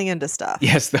falling into stuff.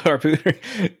 Yes, the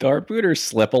harpooners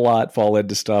slip a lot, fall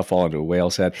into stuff, fall into a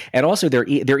whale's head, and also they're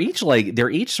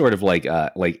each sort of like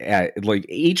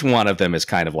each one of them is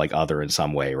kind of like other in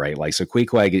some way, right? Like so,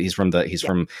 Queequeg, he's from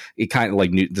kind of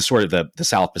like the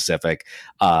South Pacific.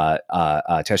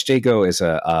 Tashtigo is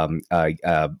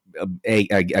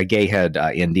a gay head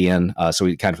Indian, so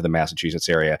he kind of from the Massachusetts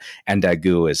area, and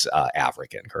Daggoo is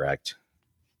African, correct?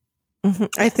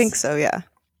 I think so. Yeah.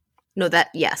 No,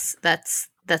 yes, that's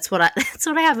what that's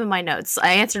what I have in my notes.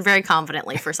 I answered very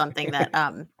confidently for something that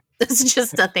this is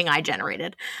just a thing I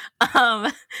generated.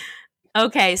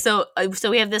 Okay, so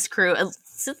we have this crew.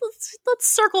 So let's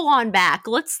circle on back.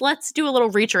 Let's do a little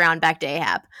reach around back to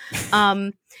Ahab,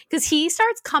 because he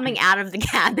starts coming out of the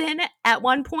cabin at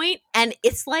one point, and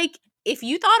it's like, if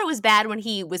you thought it was bad when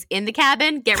he was in the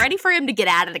cabin, get ready for him to get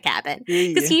out of the cabin,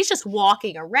 because he's just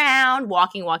walking around,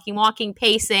 walking,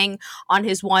 pacing on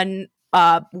his one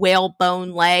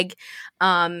whalebone leg.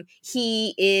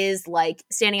 He is like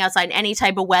standing outside in any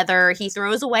type of weather. He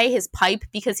throws away his pipe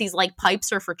because he's like,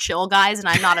 pipes are for chill guys, and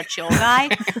I'm not a chill guy.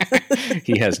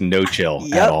 He has no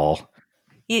chill at all.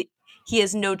 He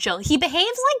has no chill. He behaves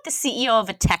like the CEO of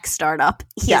a tech startup.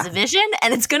 He has a vision,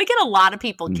 and it's going to get a lot of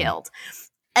people killed.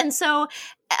 And so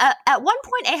at one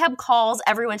point, Ahab calls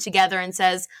everyone together and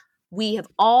says, we have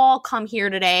all come here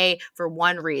today for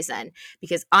one reason,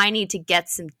 because I need to get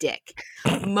some dick.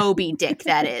 Moby Dick,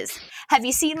 that is. Have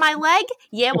you seen my leg?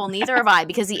 Yeah, well, neither have I,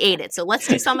 because he ate it. So let's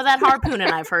do some of that harpooning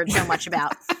I've heard so much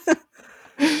about.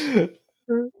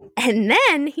 And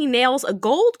then he nails a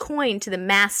gold coin to the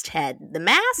masthead. The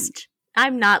mast?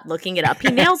 I'm not looking it up.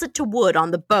 He nails it to wood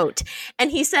on the boat.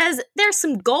 And he says, there's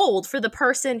some gold for the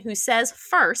person who says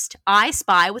first, I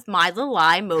spy with my little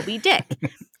eye Moby Dick.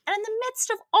 And in the midst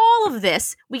of all of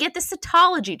this, we get the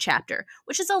cetology chapter,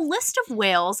 which is a list of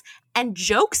whales and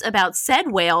jokes about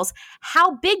said whales,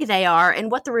 how big they are,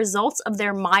 and what the results of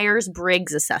their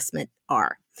Myers-Briggs assessment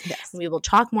are. Yes. We will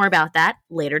talk more about that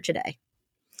later today.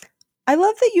 I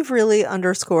love that you've really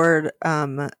underscored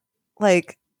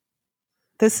like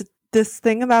this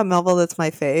thing about Melville that's my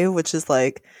fave, which is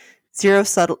like zero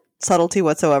subtlety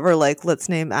whatsoever. Like, let's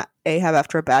name Ahab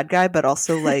after a bad guy, but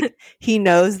also like he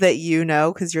knows that you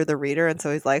know because you're the reader, and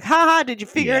so he's like, haha, did you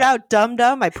figure it out, dum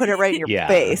dum? I put it right in your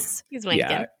face. He's winking.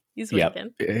 Yeah. He's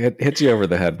winking. It hits you over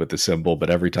the head with the symbol, but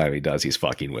every time he does, he's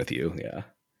fucking with you. Yeah.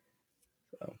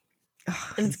 So.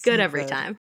 And it's good every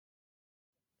time.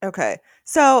 Okay.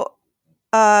 So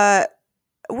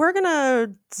we're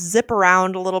gonna zip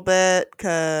around a little bit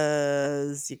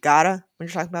because you gotta when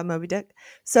you're talking about Moby Dick.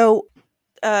 So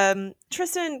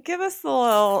Tristan, give us a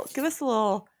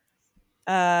little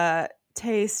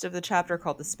taste of the chapter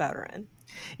called The Spouter Inn.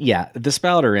 Yeah, The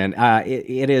Spouter Inn.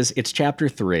 It's chapter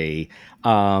 3.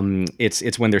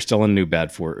 It's when they're still in New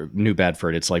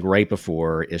Bedford. It's like right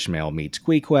before Ishmael meets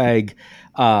Queequeg.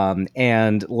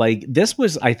 And like this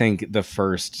was, I think, the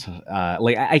first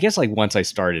like I guess like once I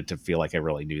started to feel like I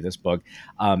really knew this book.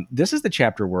 This is the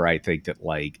chapter where I think that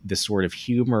like the sort of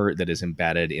humor that is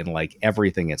embedded in like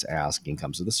everything it's asking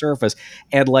comes to the surface.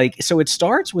 And like so it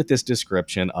starts with this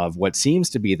description of what seems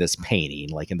to be this painting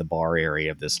like in the bar area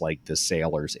of this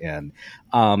Sailor's Inn.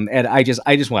 And I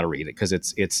just want to read it because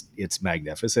it's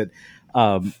magnificent.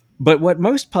 But what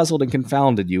most puzzled and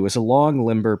confounded you is a long,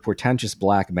 limber, portentous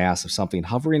black mass of something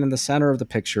hovering in the center of the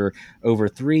picture over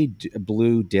 3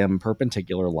 blue, dim,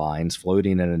 perpendicular lines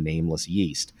floating in a nameless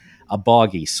yeast. A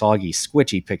boggy, soggy,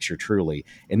 squitchy picture truly,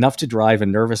 enough to drive a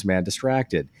nervous man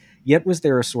distracted. Yet was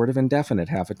there a sort of indefinite,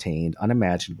 half-attained,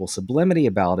 unimaginable sublimity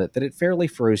about it that it fairly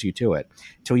froze you to it,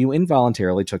 till you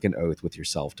involuntarily took an oath with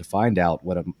yourself to find out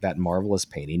what that marvelous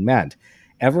painting meant.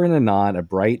 Ever and anon, a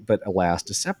bright but, alas,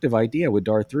 deceptive idea would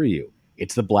dart through you.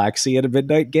 It's the Black Sea at a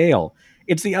midnight gale.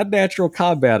 It's the unnatural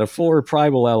combat of 4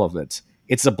 primal elements.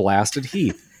 It's a blasted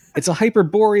heath. It's a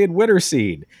Hyperborean winter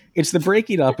scene. It's the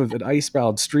breaking up of an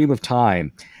icebound stream of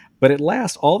time. But at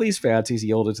last, all these fancies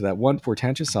yielded to that one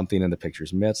portentous something in the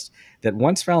picture's midst that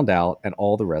once found out, and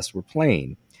all the rest were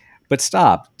plain. But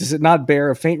stop, does it not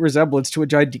bear a faint resemblance to a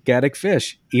gigantic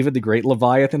fish, even the great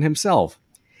Leviathan himself?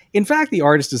 In fact, the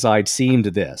artist's design seemed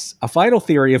this, a final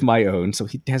theory of my own, so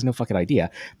he has no fucking idea,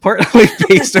 partly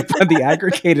based upon the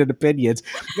aggregated opinions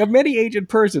of many aged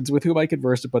persons with whom I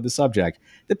conversed upon the subject.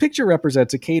 The picture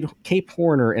represents a Cape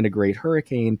Horner in a great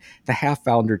hurricane, the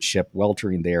half-foundered ship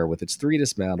weltering there with its 3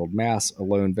 dismantled masts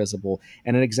alone visible,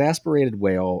 and an exasperated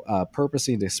whale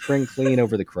purposing to spring clean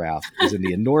over the craft is in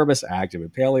the enormous act of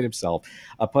impaling himself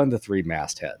upon the 3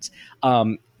 mastheads.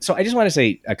 So I just want to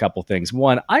say a couple things.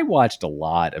 One, I watched a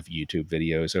lot of YouTube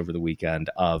videos over the weekend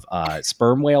of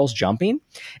sperm whales jumping,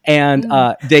 and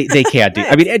they can't do.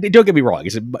 I Nice. mean, don't get me wrong;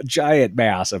 it's a giant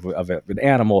mass of an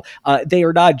animal. They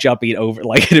are not jumping over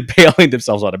like impaling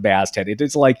themselves on a masthead.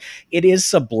 It's like it is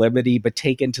sublimity, but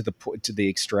taken to the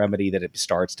extremity that it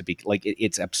starts to be like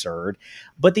it's absurd.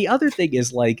 But the other thing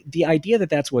is like the idea that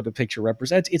that's what the picture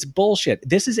represents. It's bullshit.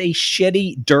 This is a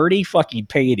shitty, dirty fucking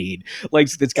painting. Like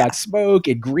it's got smoke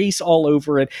and grease all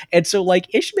over it. And so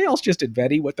like Ishmael's just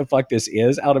inventing what the fuck this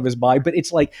is out of his mind. But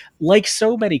it's like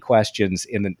so many questions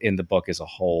in the book as a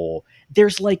whole,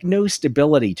 there's like no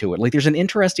stability to it. Like there's an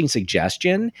interesting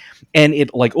suggestion, and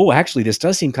it like, oh, actually this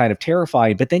does seem kind of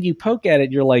terrifying. But then you poke at it,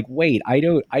 and you're like, wait, I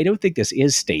don't think this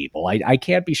is stable. I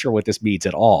can't be sure what this means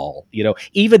at all. You know,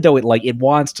 even though it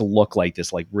wants to look like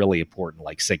this like really important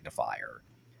like signifier.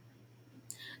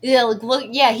 Yeah, look,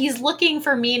 yeah, he's looking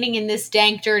for meaning in this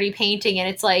dank, dirty painting, and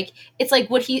it's like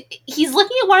what he's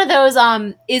looking at one of those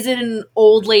is it an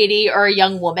old lady or a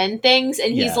young woman things,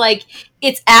 and he's like,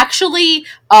 it's actually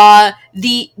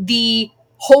the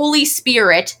Holy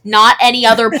Spirit, not any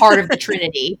other part of the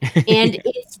Trinity, and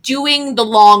it's doing the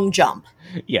long jump.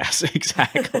 Yes,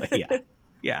 exactly.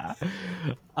 Yeah.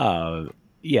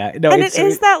 Yeah, no, and it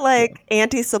is that like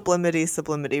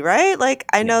anti-sublimity, right? Like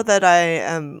I know that I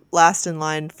am last in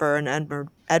line for an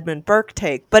Edmund Burke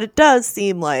take, but it does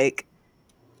seem like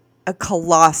a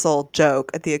colossal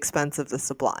joke at the expense of the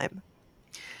sublime.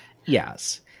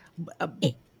 Yes.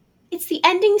 It's the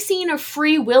ending scene of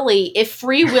Free Willy if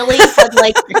Free Willy had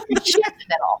like shit in the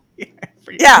middle.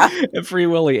 If Free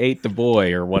Willy ate the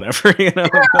boy or whatever, you know.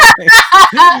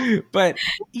 but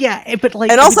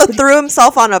like, and also threw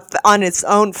himself on its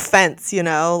own fence, you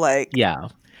know, like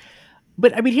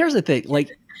But I mean, here's the thing,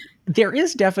 like. There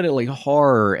is definitely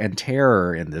horror and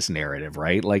terror in this narrative,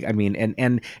 right? Like, I mean,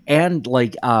 and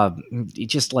like,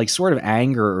 just like sort of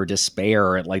anger or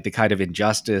despair at like the kind of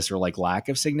injustice or like lack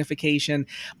of signification.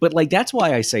 But like, that's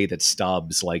why I say that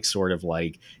Stubbs like sort of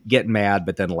like get mad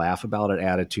but then laugh about it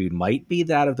attitude might be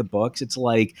that of the books. It's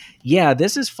like, yeah,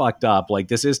 this is fucked up. Like,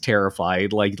 this is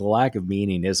terrifying. Like, the lack of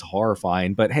meaning is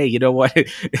horrifying. But hey, you know what?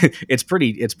 It's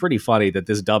pretty funny that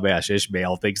this dumbass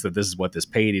Ishmael thinks that this is what this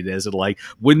painting is, and like,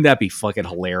 wouldn't that be fucking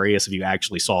hilarious if you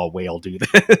actually saw a whale do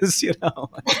this, you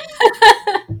know?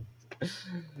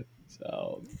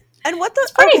 So, and what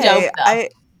the pretty dope, though.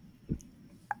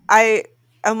 I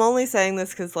am only saying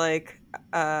this because like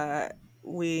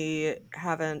we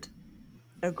haven't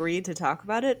agreed to talk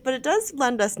about it, but it does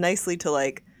lend us nicely to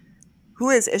like,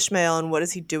 who is Ishmael and what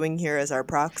is he doing here as our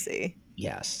proxy?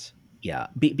 Yes. Yeah,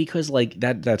 because like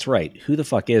that's right. Who the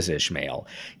fuck is Ishmael?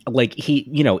 Like he,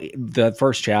 you know, the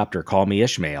first chapter, Call Me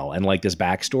Ishmael, and like this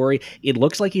backstory, it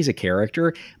looks like he's a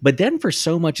character, but then for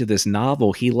so much of this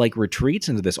novel, he like retreats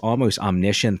into this almost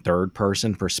omniscient third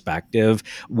person perspective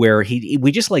where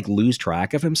we just like lose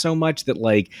track of him so much that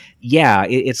like, yeah,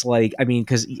 it's like, I mean,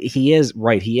 because he is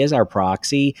right, he is our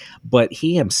proxy, but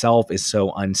he himself is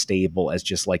so unstable as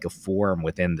just like a form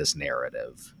within this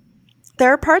narrative. There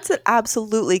are parts that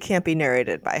absolutely can't be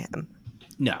narrated by him.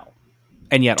 No.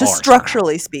 And yet just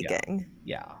structurally speaking.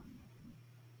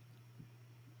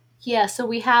 Yeah, so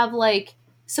we have like,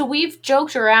 so we've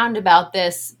joked around about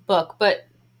this book, but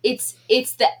it's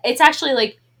actually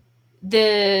like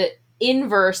the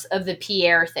inverse of the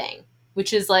Pierre thing,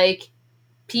 which is like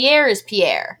Pierre is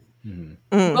Pierre.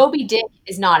 Mm-hmm. Moby Dick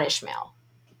is not Ishmael.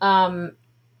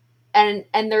 And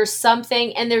there's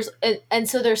something, and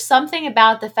so there's something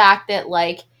about the fact that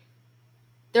like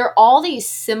there are all these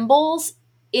symbols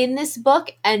in this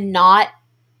book and not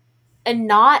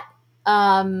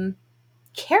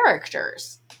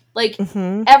characters. Like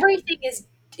everything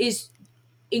is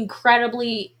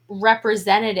incredibly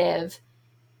representative,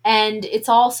 and it's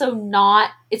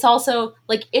also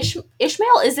like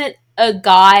Ishmael isn't a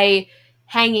guy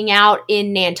hanging out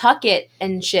in Nantucket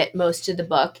and shit most of the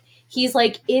book. He's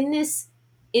like in this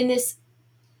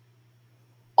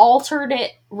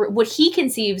alternate, what he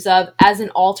conceives of as an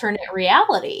alternate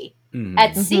reality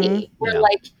at sea, where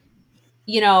like,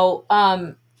 you know,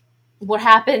 what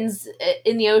happens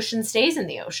in the ocean stays in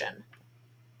the ocean.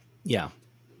 Yeah,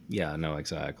 no,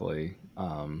 exactly.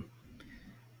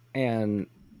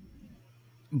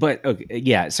 But okay,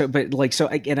 yeah. So, but like, so,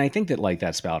 and I think that like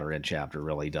that Spouter Inn chapter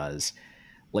really does.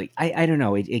 Like, I don't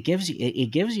know. It gives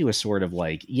you a sort of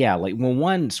like, yeah, like, well,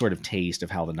 one sort of taste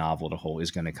of how the novel as a whole is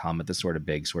going to come at the sort of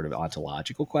big sort of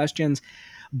ontological questions.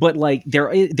 but like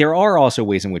there are also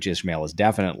ways in which Ishmael is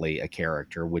definitely a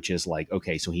character, which is like,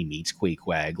 okay, so he meets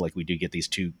Queequeg, like we do get these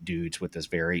two dudes with this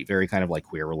very very kind of like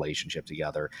queer relationship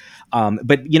together.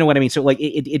 But you know what I mean, so like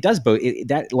it does both,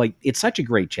 that like it's such a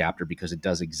great chapter because it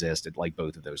does exist at like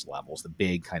both of those levels, the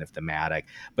big kind of thematic,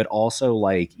 but also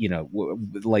like, you know,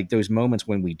 like those moments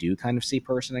when we do kind of see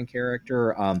person and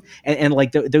character, and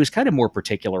like those kind of more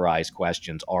particularized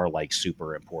questions are like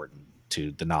super important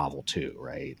to the novel too,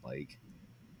 right? Like,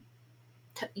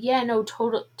 Yeah, no,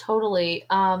 totally.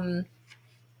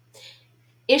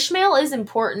 Ishmael is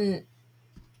important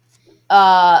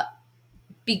uh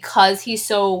because he's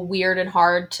so weird and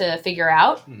hard to figure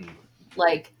out.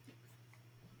 Like,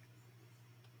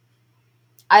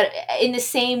 in the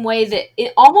same way that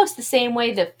almost the same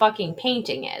way that fucking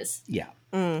painting is. yeah.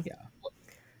 Mm. Yeah.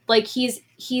 Like he's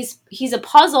a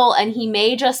puzzle, and he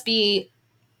may just be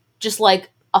just like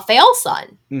a fail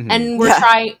son. And we're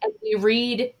trying, and we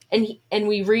read and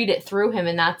we read it through him,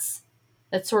 and that's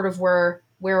sort of where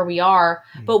we are.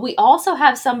 But we also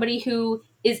have somebody who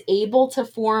is able to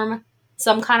form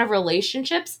some kind of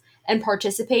relationships and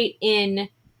participate in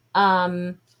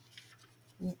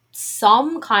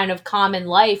some kind of common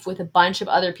life with a bunch of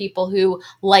other people who,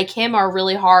 like him, are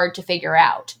really hard to figure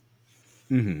out.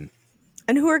 Mm-hmm.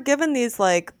 And who are given these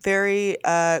like very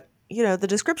the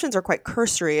descriptions are quite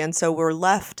cursory, and so we're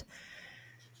left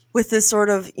with this sort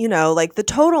of, like the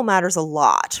total matters a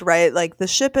lot, right? Like the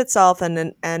ship itself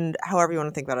and however you want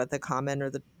to think about it, the common or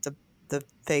the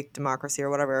fake democracy or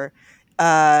whatever,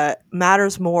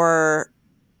 matters more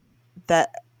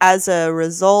that as a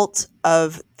result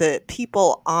of the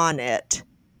people on it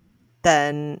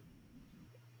than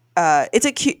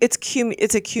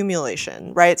it's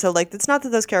accumulation, right? So like it's not that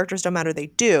those characters don't matter, they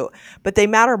do, but they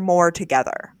matter more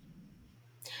together.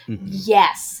 Mm-hmm.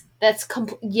 Yes,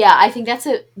 yeah, I think that's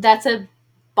a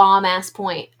bomb ass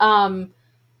point.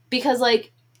 Because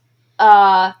like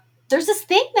there's this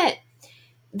thing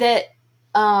that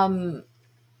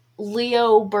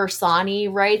Leo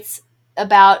Bersani writes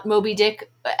about Moby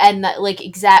Dick, and that like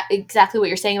exactly what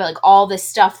you're saying about like all this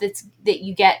stuff that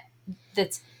you get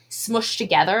that's smushed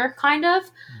together kind of.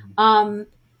 And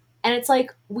it's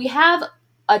like we have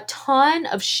a ton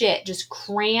of shit just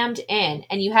crammed in,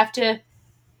 and you have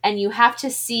to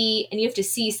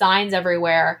see signs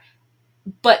everywhere.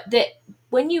 But that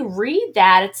when you read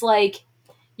that, it's like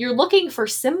you're looking for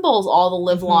symbols all the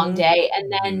live long day,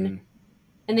 and then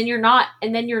you're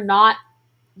not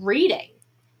reading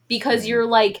because you're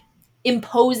like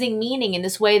imposing meaning in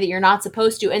this way that you're not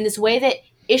supposed to, in this way that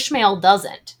Ishmael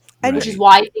doesn't, which is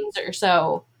why things are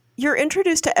so. You're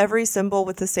introduced to every symbol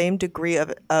with the same degree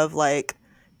of like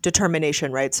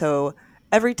determination, right? So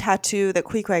every tattoo that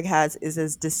Queequeg has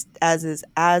is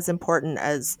as important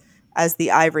as the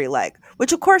ivory leg,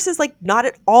 which of course is like not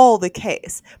at all the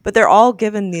case, but they're all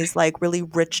given these like really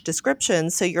rich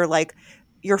descriptions. So you're like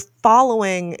you're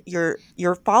following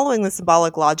the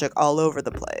symbolic logic all over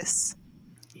the place.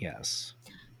 Yes.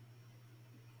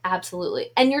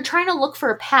 Absolutely. And you're trying to look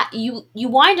for you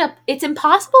wind up, it's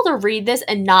impossible to read this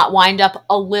and not wind up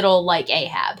a little like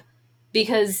Ahab,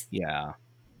 because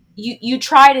you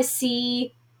try to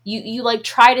see, you like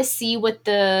try to see what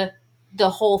the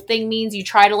whole thing means. You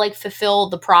try to like fulfill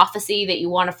the prophecy that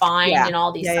you want to find in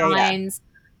all these signs.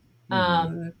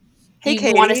 Hey,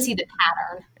 you want to see the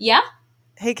pattern. Yeah.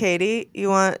 Hey, Katie, you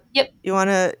want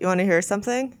to hear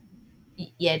something?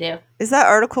 Yeah, I do. Is that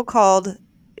article called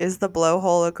 "Is the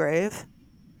Blowhole a Grave"?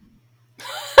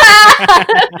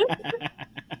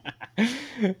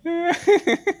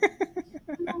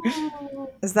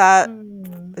 Is that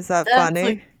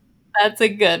funny? That's a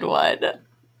good one. That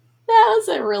was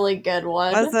a really good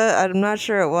one. Was it? I'm not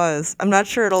sure it was. I'm not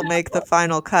sure it'll make the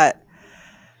final cut.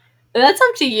 That's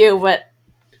up to you, but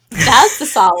that's a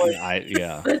solid.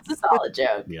 That's a solid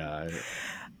joke. Yeah.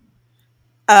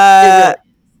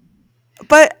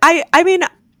 But I mean,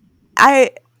 I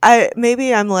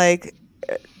maybe I'm like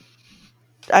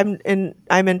I'm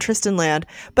in Tristan land,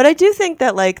 but I do think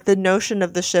that like the notion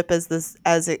of the ship as this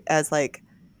as like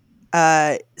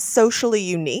socially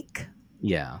unique.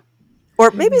 Yeah.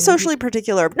 Or maybe socially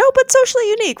particular. No, but socially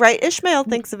unique, right? Ishmael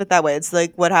thinks of it that way. It's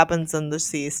like what happens in the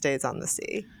sea stays on the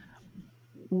sea.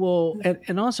 Well,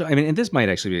 and also, I mean, and this might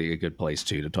actually be a good place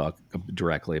too to talk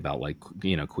directly about like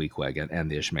Queequeg and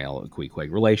the Ishmael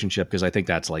Queequeg relationship, because I think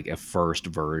that's like a first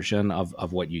version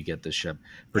of what you get the ship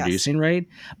Yes. producing, right?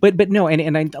 But no,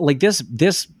 and I like this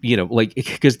like,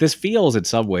 because this feels in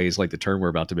some ways like the term we're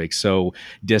about to make so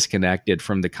disconnected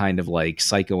from the kind of like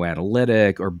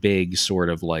psychoanalytic or big sort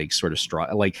of like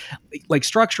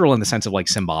structural in the sense of like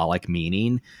symbolic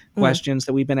meaning questions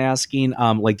that we've been asking.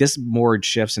 Like this more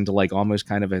shifts into like almost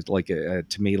kind of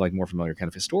to me like more familiar kind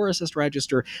of historicist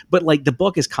register, but like the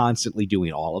book is constantly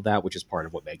doing all of that, which is part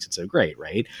of what makes it so great,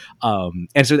 right?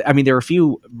 And so I mean there are a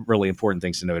few really important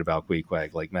things to note about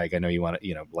Queequeg. Like Meg, I know you want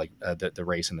to the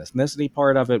race and ethnicity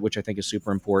part of it, which I think is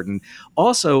super important.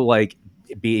 Also, like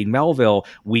being Melville,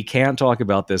 we can't talk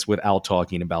about this without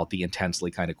talking about the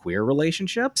intensely kind of queer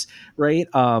relationships, right?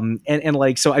 And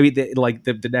like, so I mean,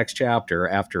 the next chapter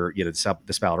after the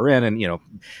Spouter Inn, and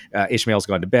Ishmael's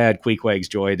gone to bed, Queequeg's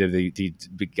joy to the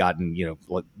gotten,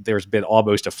 there's been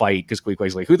almost a fight because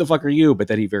Queequeg's like, who the fuck are you? But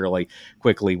then he very like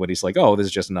quickly, when he's like, oh, this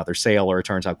is just another sailor, it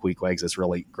turns out Queequeg's this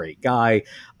really great guy.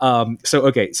 But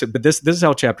this is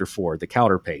how chapter 4, the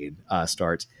counterpane,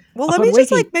 starts. Well, let me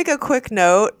just like make a quick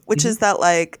note, which is that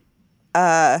like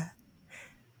it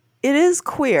is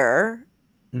queer,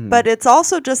 but it's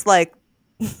also just like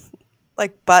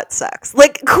like butt sex.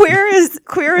 Like queer is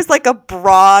like a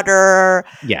broader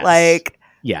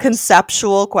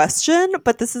conceptual question,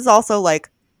 but this is also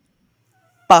like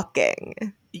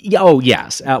fucking. Oh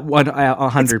yes,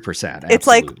 100%. It's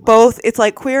like both. It's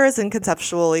like queer isn't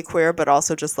conceptually queer, but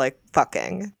also just like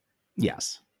fucking.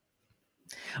 Yes.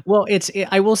 Well,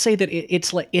 I will say that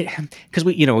it's like it, because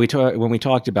when we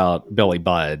talked about Billy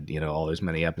Budd, all those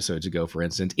many episodes ago, for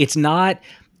instance, it's not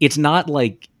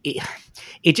like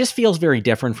it just feels very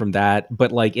different from that,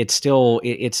 but like it's still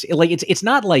it's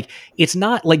not like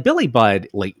Billy Budd,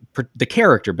 like the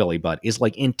character Billy Budd is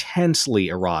like intensely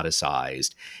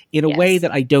eroticized in a way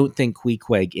that I don't think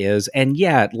Queequeg is, and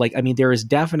yet like I mean there is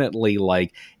definitely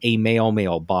like a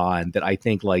male bond that I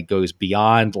think like goes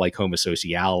beyond like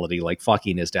homosociality, like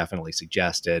fucking is definitely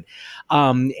suggested,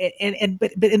 and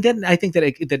then I think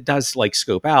that that does like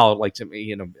scope out like to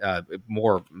me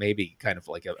more maybe kind of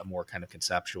like a more kind of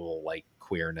conceptual like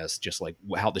queerness, just like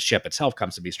how the ship itself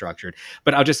comes to be structured.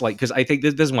 But I'll just like, because I think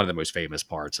this is one of the most famous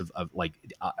parts of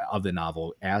the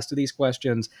novel as to these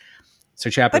questions. So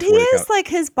chapter 4, but he is like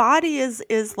his body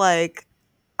is like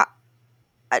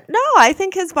no, I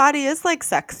think his body is like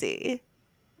sexy.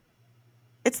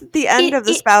 It's the end of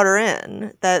the Spouter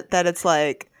Inn that it's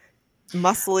like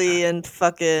muscly and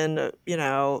fucking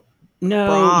No,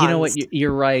 bronzed. you know what?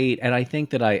 You're right, and I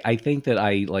think that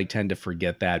I like tend to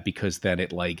forget that, because then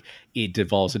it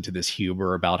devolves into this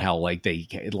humor about how like they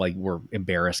like were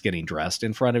embarrassed getting dressed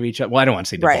in front of each other. Well, I don't want to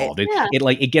say devolved.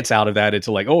 Right. It gets out of that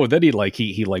into like, oh, then he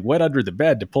like went under the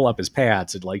bed to pull up his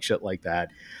pants and like shit like that.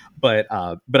 But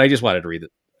I just wanted to read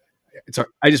it. Sorry,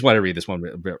 I just want to read this one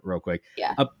real quick.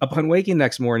 Yeah. Upon waking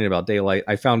next morning about daylight,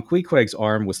 I found Queequeg's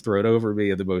arm was thrown over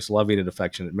me in the most loving and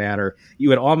affectionate manner. You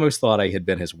had almost thought I had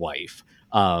been his wife.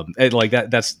 And like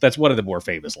that's one of the more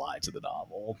famous lines of the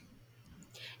novel.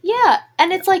 Yeah,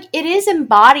 and it's like it is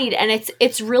embodied, and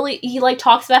it's really, he like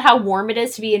talks about how warm it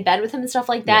is to be in bed with him and stuff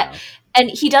like that. Yeah.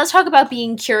 And he does talk about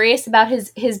being curious about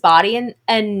his body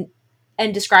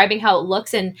and describing how it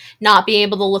looks and not being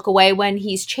able to look away when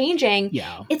he's changing.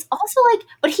 Yeah. It's also like,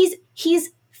 but he's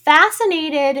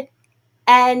fascinated,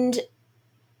 and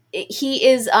he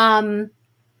is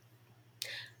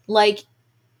like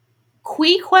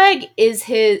Queequeg is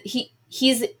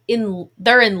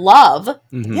they're in love.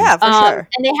 Mm-hmm. Yeah, for sure.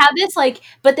 And they have this like,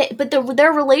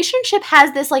 their relationship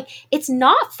has this like, it's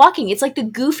not fucking, it's like the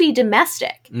goofy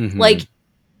domestic. Mm-hmm.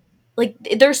 Like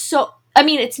they're so, I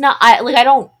mean, it's not, I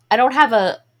don't have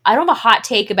a hot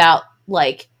take about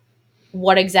like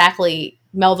what exactly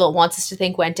Melville wants us to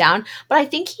think went down, but I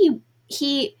think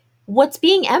he what's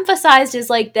being emphasized is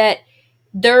like that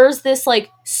there's this like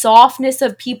softness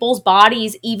of people's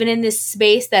bodies even in this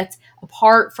space that's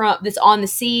apart from, that's on the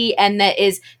sea, and that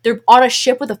is, they're on a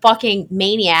ship with a fucking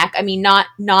maniac. I mean, not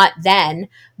then,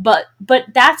 but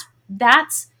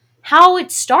that's how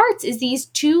it starts, is these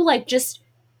two like just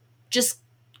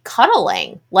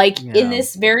cuddling like in a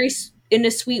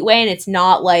sweet way, and it's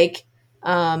not like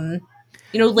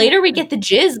Later we get the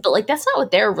jizz, but like that's not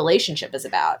what their relationship is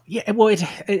about. Yeah, well,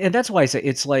 and that's why I say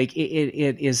it's like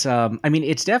it is. I mean,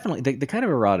 it's definitely the kind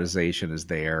of eroticization is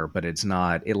there, but it's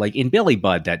not. It like in Billy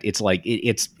Budd that it's like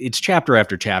it's chapter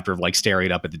after chapter of like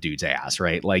staring up at the dude's ass,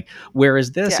 right? Like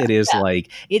whereas this, Yeah. it is like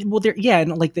it. Well, there, yeah,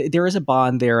 and like there is a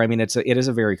bond there. I mean, it is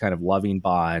a very kind of loving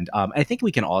bond. I think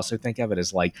we can also think of it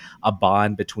as like a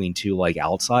bond between two like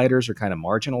outsiders or kind of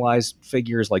marginalized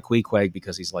figures, like Queequeg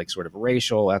because he's like sort of a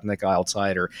racial ethnic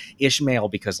outsider, Ishmael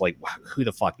because like who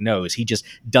the fuck knows, he just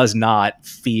does not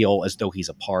feel as though he's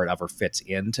a part of or fits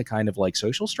into kind of like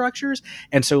social structures.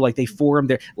 And so like they form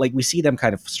their, like we see them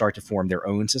kind of start to form their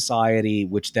own society,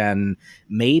 which then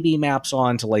maybe maps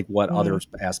on to like what other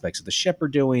aspects of the ship are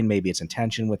doing. Maybe it's in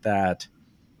tension with that.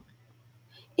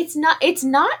 It's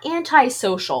not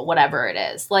antisocial, whatever it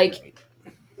is. Like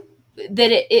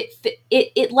that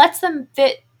it lets them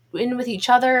fit in with each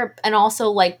other, and also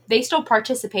like they still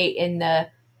participate in the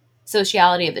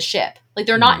sociality of the ship. Like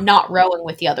they're not rowing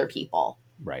with the other people.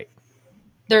 Right.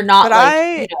 They're not But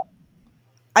like,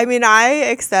 I mean, I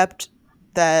accept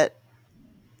that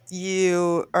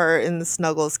you are in the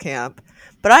Snuggles camp,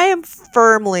 but I am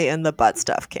firmly in the butt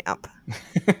stuff camp.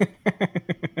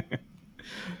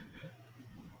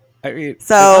 I mean,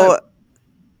 so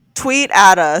tweet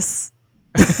at us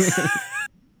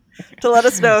to let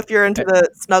us know if you're into the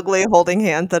snuggly holding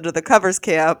hands under the covers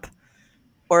camp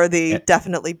or the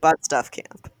definitely butt stuff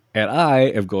camp. And I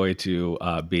am going to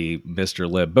be Mr.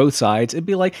 Lib both sides and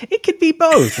be like, it could be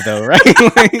both, though, right?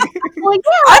 Like, well,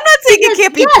 yeah, I'm not saying it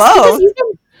can't be both.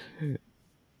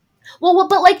 Well,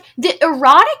 but like the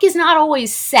erotic is not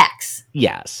always sex.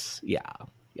 Yes. Yeah.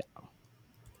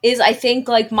 Is I think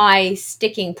like my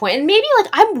sticking point. And maybe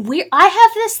like I'm weird. I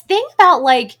have this thing about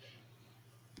like,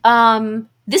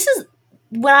 this is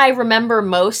when I remember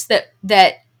most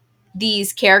that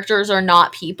these characters are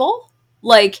not people.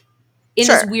 Like in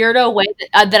this weirdo way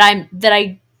that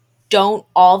I don't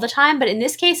all the time. But in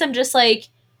this case, I'm just like,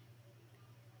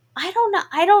 I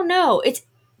don't know. It's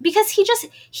because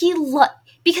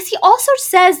because he also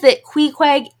says that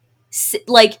Queequeg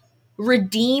like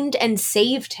redeemed and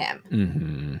saved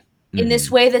him in this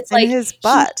way that's like his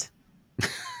butt.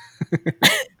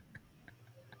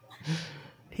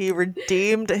 He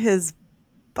redeemed his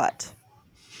butt.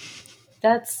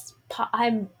 That's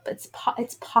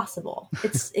it's possible.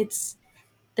 It's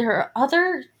there are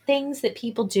other things that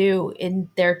people do in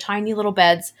their tiny little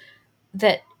beds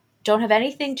that don't have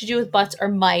anything to do with butts or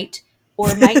might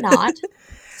not.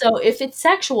 So if it's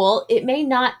sexual, it may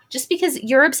not. Just because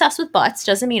you're obsessed with butts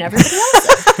doesn't mean everybody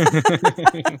else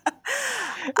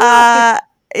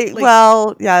is.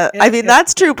 Well, yeah. I mean,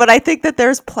 that's true, but I think that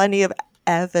there's plenty of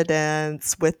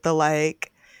evidence with the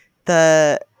like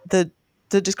the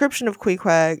description of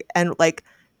Queequeg, and like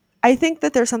I think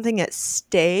that there's something at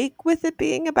stake with it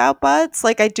being about butts.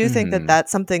 Like I do think that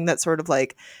that's something that's sort of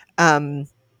like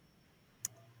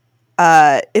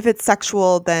if it's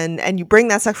sexual, then, and you bring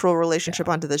that sexual relationship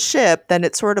onto the ship, then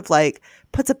it sort of like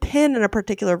puts a pin in a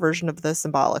particular version of the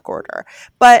symbolic order.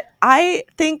 But I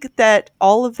think that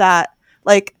all of that,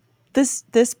 like this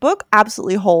book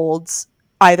absolutely holds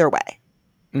either way.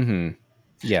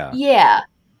 Yeah. Yeah.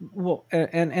 Well,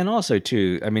 and also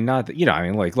too, I mean, not that, you know, I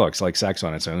mean, like, looks like sex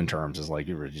on its own terms is like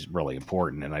just really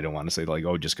important, and I don't want to say like,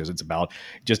 oh, just because it's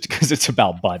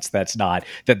about butts, that's not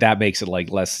that makes it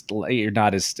like less. You're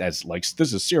not as like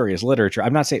this is serious literature.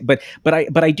 I'm not saying, but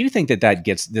I do think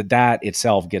that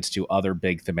itself gets to other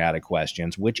big thematic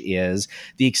questions, which is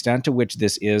the extent to which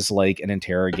this is like an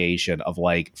interrogation of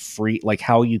like like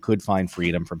how you could find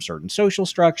freedom from certain social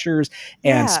structures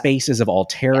and spaces of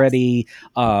alterity,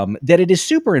 that it is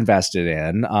super invested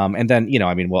in, and then, you know,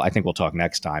 I mean, well, I think we'll talk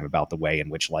next time about the way in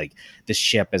which like the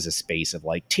ship as a space of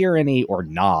like tyranny or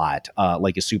not,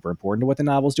 like is super important to what the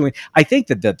novel's doing. I think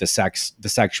that the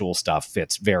sexual stuff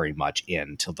fits very much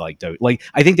into like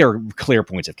I think there are clear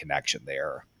points of connection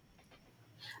there.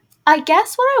 I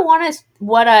guess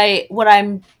what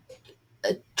I'm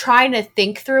trying to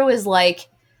think through is like,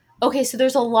 okay, so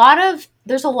there's a lot of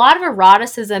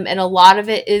eroticism, and a lot of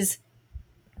it is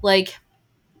like,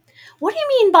 what do you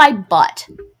mean by butt?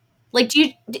 Like,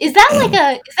 is that like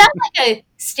a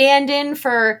stand-in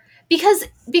for, because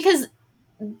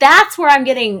that's where I'm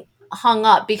getting hung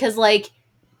up, because like,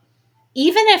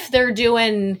 even if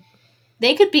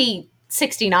they could be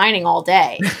 69ing all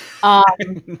day.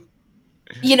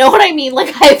 You know what I mean?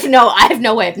 Like, I have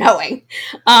no way of knowing.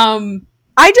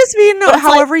 I just mean,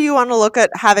 however you want to look at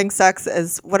having sex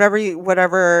as whatever you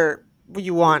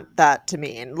want that to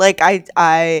mean. Like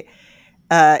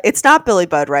it's not Billy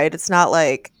Budd, right? It's not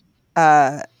like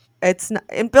it's not,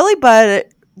 in Billy Budd,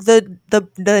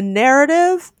 the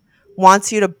narrative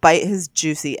wants you to bite his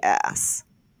juicy ass.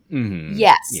 Mhm.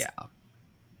 Yes. Yeah.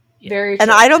 Very true.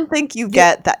 And I don't think you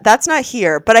get that. That's not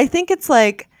here, but I think it's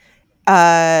like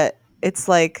I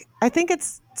think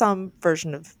it's some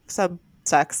version of some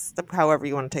sex, however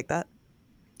you want to take that.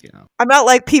 Yeah. I'm not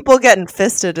like people getting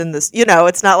fisted in this,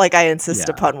 it's not like I insist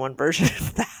Yeah. upon one version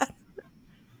of that.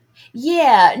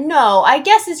 Yeah, no, I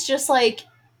guess it's just like,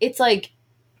 it's like,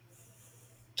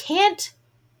 can't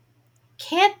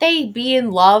they be in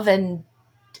love and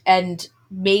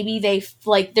maybe they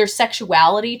like there's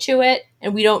sexuality to it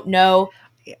and we don't know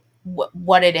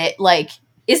what it is, like,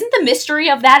 isn't the mystery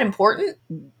of that important?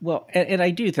 Well, and I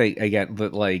do think again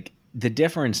that like the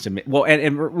difference to me. Well,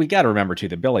 and we got to remember too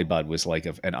that Billy Budd was like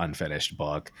an unfinished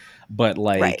book, but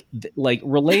like Right. like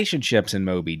relationships in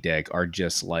Moby Dick are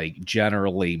just like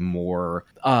generally more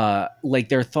like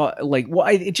they're thought like well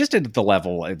it just at the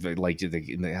level of, like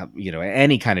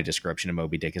any kind of description of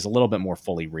Moby Dick is a little bit more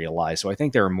fully realized. So I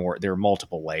think there are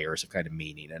multiple layers of kind of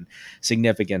meaning and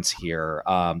significance here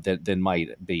than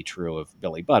might be true of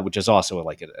Billy Budd, which is also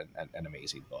like an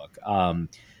amazing book.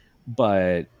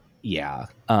 But yeah,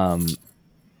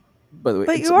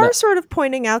 But you are sort of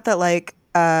pointing out that like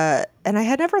and I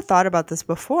had never thought about this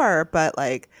before, but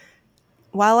like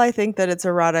while I think that it's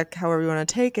erotic however you want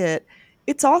to take it,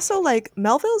 it's also like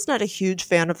Melville's not a huge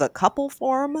fan of the couple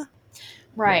form.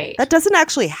 Right. That doesn't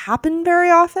actually happen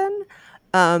very often.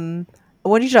 When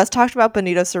you just talked about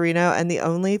Benito Cereno, and the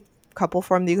only couple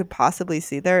form that you could possibly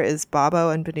see there is Bobo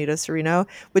and Benito Cereno,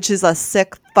 which is a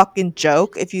sick fucking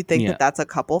joke if you think Yeah. that that's a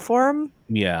couple form.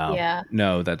 Yeah.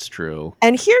 No, that's true.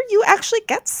 And here you actually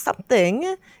get something.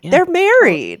 Yeah. They're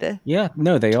married. Yeah,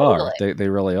 no, they Totally. are. They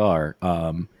really are.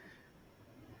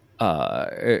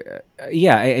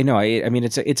 Yeah, I know. I mean,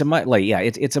 it's a much like yeah,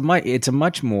 it's a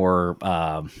much more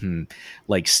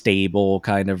like stable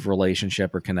kind of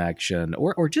relationship or connection,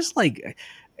 or just like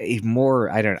a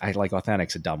more I like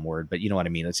authentic's a dumb word, but you know what I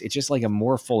mean. It's just like a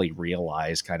more fully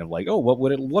realized kind of like, oh, what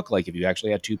would it look like if you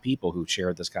actually had two people who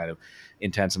shared this kind of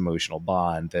intense emotional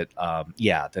bond that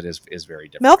that is very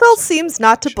different. Melville seems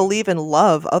not to believe in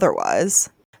love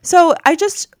otherwise. So I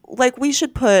just like we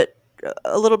should put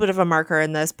a little bit of a marker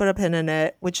in this, put a pin in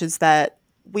it, which is that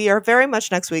we are very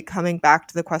much next week coming back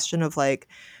to the question of like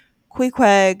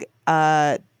Queequeg,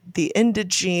 the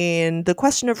indigene, the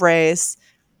question of race,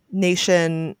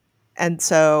 nation, and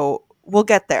so we'll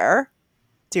get there,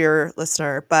 dear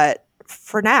listener. But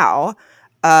for now,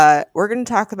 we're going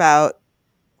to talk about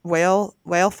whale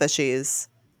fishies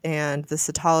and the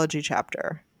cetology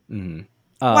chapter. Mm-hmm.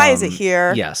 Why is it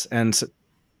here? Yes, and so,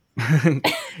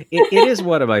 it is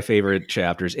one of my favorite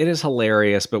chapters. It is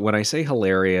hilarious, but when I say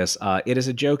hilarious, it is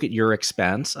a joke at your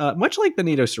expense, much like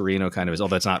Benito Cereno kind of is. Oh,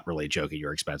 that's not really a joke at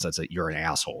your expense. You're an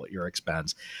asshole at your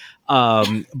expense.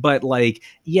 But like,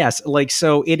 yes, like,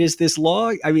 so it is this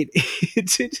long, I mean,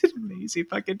 it's an amazing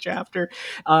fucking chapter.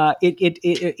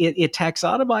 It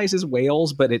taxonomizes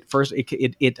whales, but it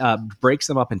breaks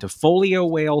them up into folio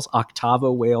whales,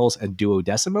 octavo whales, and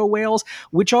duodecimo whales,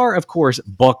 which are of course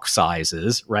book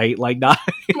sizes, right? Like not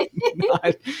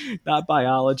not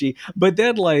biology. But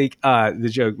then like the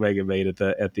joke Megan made at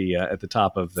the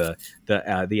top of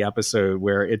the episode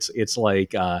where it's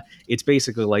like it's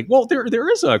basically like, well, there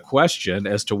is a question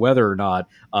as to whether or not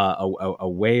a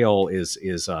whale is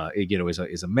a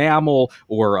mammal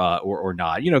or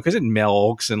not, because it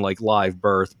milks and like live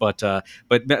birth, but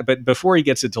before he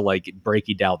gets into like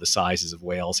breaking down the sizes of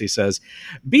whales, he says,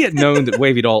 be it known that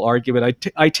waiving all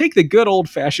argument, I take the good old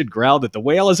fashioned ground that the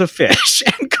whale is a fish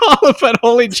and call upon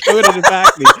Holy Joe to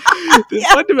back me. The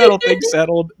fundamental thing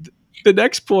settled. The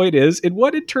next point is, in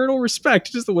what internal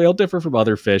respect does the whale differ from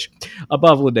other fish?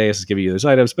 Above, Linnaeus is giving you those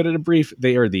items, but in a brief,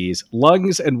 they are these: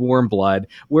 lungs and warm blood,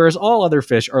 whereas all other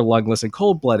fish are lungless and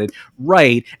cold-blooded.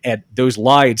 Right, and those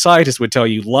lying scientists would tell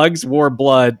you lungs, warm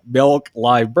blood, milk,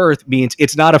 live birth means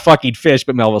it's not a fucking fish,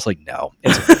 but Melville's like, no,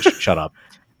 it's a fish. Shut up.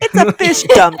 It's a fish,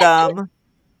 dum-dum.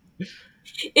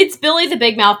 It's Billy the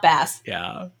Big Mouth Bass.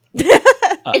 Yeah.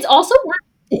 It's also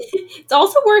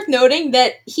worth noting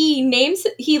that he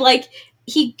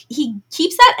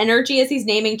keeps that energy as he's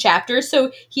naming chapters.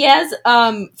 So he has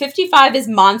 55 is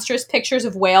monstrous pictures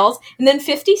of whales, and then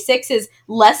 56 is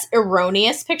less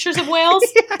erroneous pictures of whales.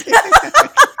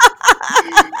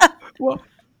 Well,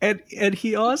 and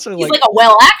he also he's like a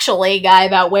well actually guy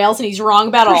about whales, and he's wrong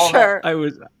about all of it. I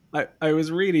was I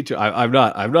was reading to I'm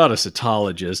not a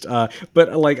cetologist,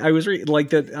 but like I was reading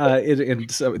like that in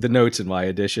so the notes in my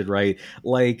edition, right?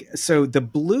 Like so the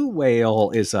blue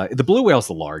whale is the blue whale is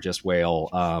the largest whale.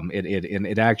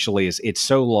 It actually is it's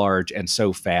so large and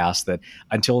so fast that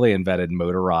until they invented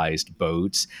motorized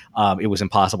boats, it was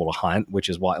impossible to hunt, which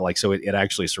is why like so it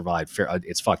actually survived.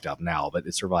 It's fucked up now, but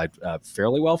it survived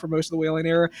fairly well for most of the whaling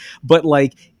era. But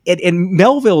like and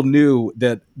Melville knew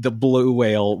that the blue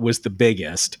whale was the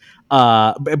biggest,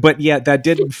 but yet that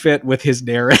didn't fit with his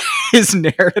narrative. His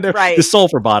narrative, Right. the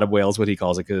sulfur bottom whale is what he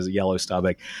calls it because yellow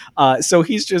stomach. So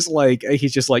he's just like,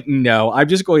 no, I'm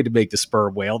just going to make the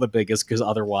sperm whale the biggest because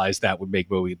otherwise that would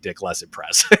make Moby Dick less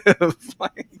impressive.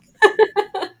 Like,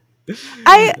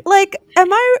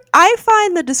 I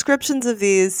find the descriptions of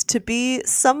these to be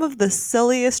some of the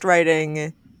silliest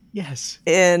writing yes.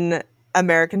 in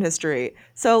American history.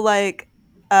 So like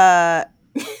when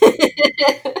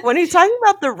he's talking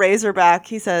about the razorback,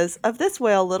 he says, "Of this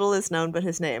whale little is known but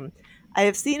his name. I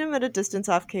have seen him at a distance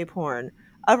off Cape Horn.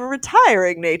 Of a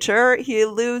retiring nature, he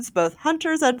eludes both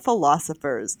hunters and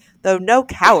philosophers. Though no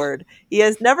coward, he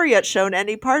has never yet shown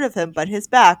any part of him but his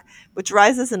back, which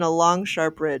rises in a long,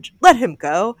 sharp ridge. Let him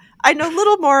go. I know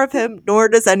little more of him, nor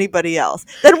does anybody else."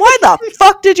 Then why the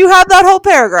fuck did you have that whole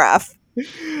paragraph?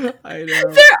 I know.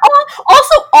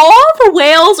 All the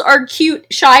whales are cute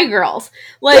shy girls.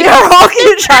 Like They are all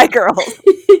cute shy girls.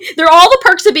 they're all the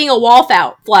perks of being a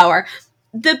wallflower.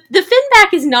 The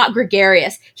finback is not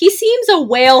gregarious. He seems a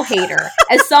whale hater,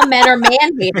 as some men are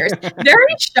man haters.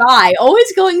 Very shy,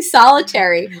 always going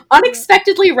solitary,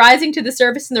 unexpectedly rising to the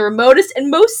surface in the remotest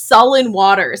and most sullen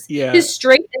waters. Yeah. His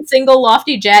straight and single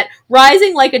lofty jet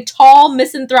rising like a tall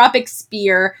misanthropic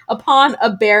spear upon a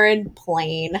barren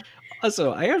plain.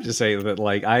 Also, I have to say that,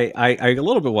 like, I a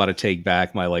little bit want to take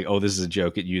back my, like, oh, this is a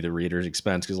joke at you, the reader's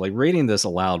expense, because, like, reading this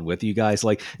aloud with you guys,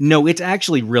 like, no, it's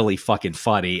actually really fucking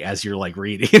funny as you're, like,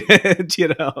 reading it, you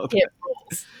know? It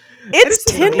rules. It's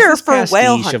Tinder this for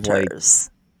whale pastiche of, like- hunters.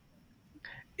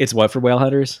 It's what for whale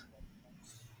hunters?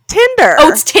 Tinder. Oh,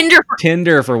 it's Tinder for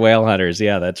Tinder for whale hunters.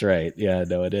 Yeah, that's right. Yeah,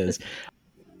 no, it is.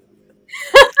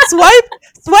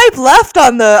 Swipe left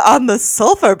on the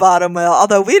sulfur bottom whale,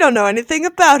 although we don't know anything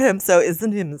about him, so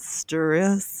isn't he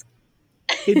mysterious?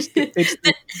 It's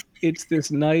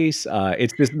this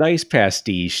nice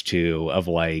pastiche too of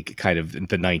like kind of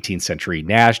the 19th century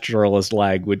naturalist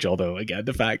language, although again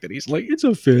the fact that he's like it's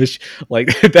a fish, like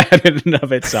that in and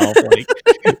of itself, like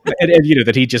and you know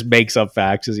that he just makes up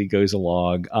facts as he goes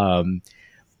along.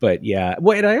 But yeah,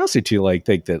 well, and I also too like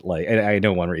think that like, and I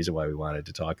know one reason why we wanted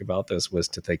to talk about this was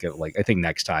to think of like, I think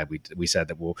next time we said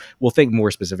that we'll think more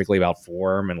specifically about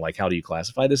form and like how do you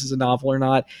classify this as a novel or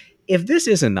not. If this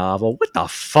is a novel, what the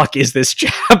fuck is this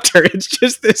chapter? It's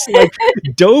just this like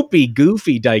dopey,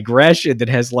 goofy digression that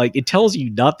has like it tells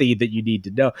you nothing that you need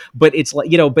to know. But it's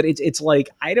like but it's like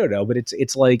I don't know, but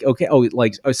it's like okay,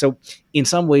 so in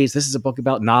some ways this is a book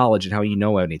about knowledge and how you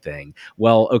know anything.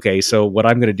 Well, okay, so what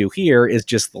I'm going to do here is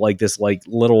just like this like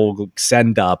little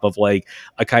send up of like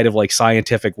a kind of like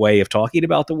scientific way of talking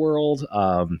about the world.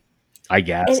 I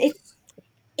guess. And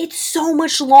it's so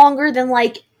much longer than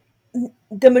like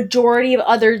the majority of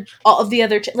the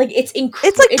other like it's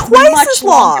like twice as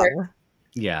long.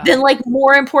 Yeah. Than like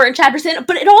more important chapters in,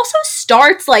 but it also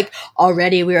starts like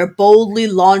already we are boldly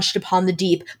launched upon the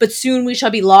deep, but soon we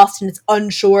shall be lost in its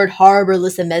unshored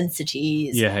harborless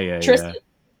immensities. Yeah. Tristan,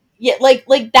 yeah, like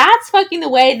that's fucking the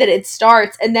way that it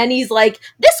starts, and then he's like,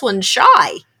 this one's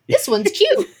shy, this one's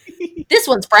cute, this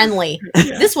one's friendly,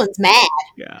 Yeah. this one's mad.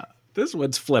 Yeah. This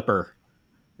one's Flipper.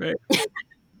 Right.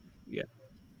 Yeah.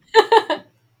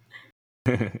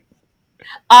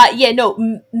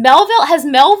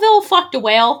 Melville fucked a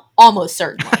whale? Almost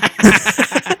certainly.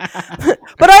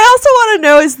 But I also want to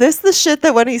know, is this the shit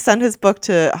that when he sent his book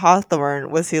to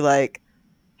Hawthorne, was he like,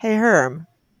 hey Herm,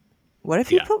 what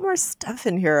if you put more stuff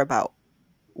in here about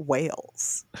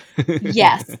whales?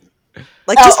 Yes.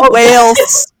 Like whale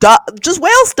stuff, just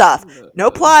whale stuff.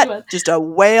 No plot, just a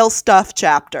whale stuff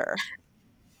chapter.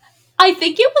 I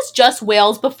think it was just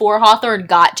whales before Hawthorne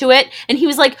got to it, and he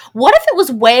was like, what if it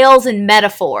was whales and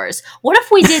metaphors? What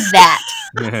if we did that?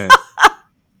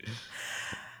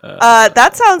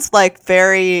 That sounds like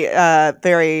very,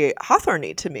 very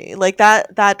Hawthorne-y to me. Like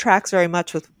that tracks very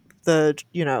much with the,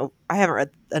 I haven't read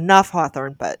enough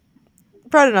Hawthorne, but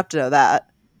read enough to know that.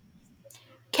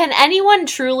 Can anyone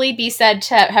truly be said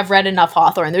to have read enough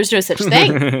Hawthorne? There's no such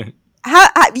thing.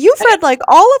 You've read like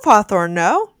all of Hawthorne,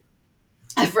 no?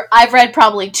 I've read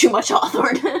probably too much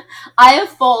Hawthorne. I have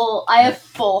full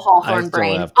Hawthorne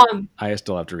brain. I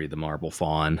still have to read The Marble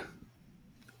Faun.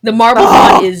 The Marble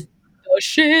Faun is oh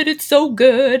shit, it's so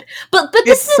good. But this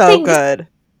It's is the so thing. good.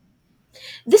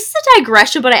 This is a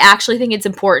digression, but I actually think it's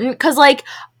important because, like,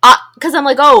 I'm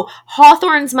like, oh,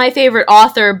 Hawthorne's my favorite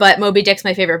author, but Moby Dick's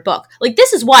my favorite book. Like,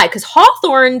 this is why, because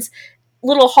Hawthorne's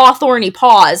little Hawthorne-y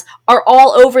paws are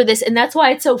all over this, and that's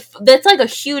why it's so. That's like a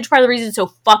huge part of the reason it's so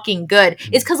fucking good.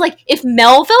 Is because, like, if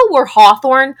Melville were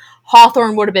Hawthorne,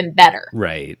 Hawthorne would have been better.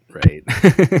 Right.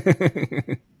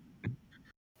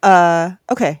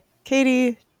 Okay,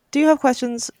 Katie, do you have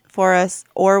questions for us,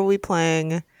 or are we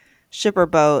playing Ship or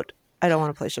Boat? I don't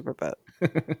want to play Ship or Boat.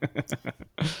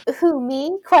 Who,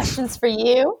 me? Questions for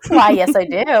you? Why, yes, I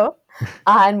do.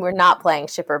 And we're not playing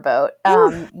Ship or Boat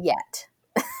yet.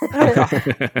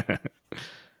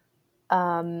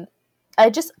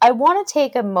 I want to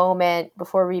take a moment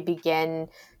before we begin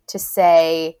to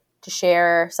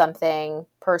share something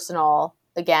personal.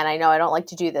 Again, I know I don't like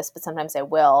to do this, but sometimes I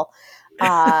will.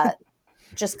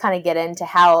 Just kind of get into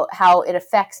how it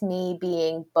affects me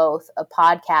being both a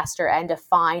podcaster and a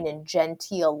fine and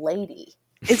genteel lady.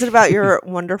 Is it about your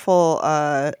wonderful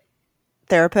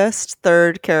therapist,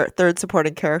 third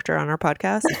supporting character on our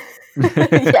podcast?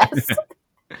 Yes.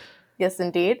 Yes,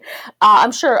 indeed.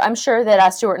 I'm sure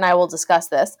that Stuart and I will discuss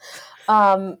this.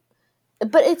 But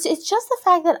it's just the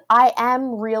fact that I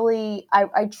am really,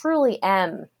 I truly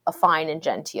am a fine and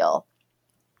genteel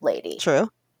lady.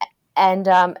 True.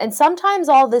 And sometimes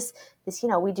all this,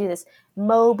 we do this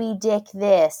Moby Dick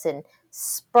this and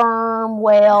sperm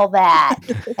whale that,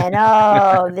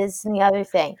 and this and the other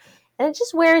thing. And it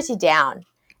just wears you down.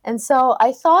 And so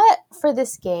I thought for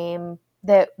this game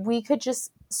that we could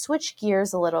just switch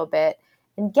gears a little bit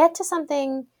and get to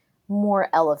something more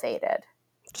elevated.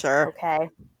 Sure. Okay.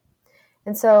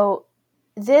 And so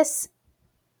this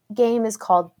game is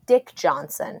called Dick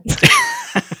Johnson.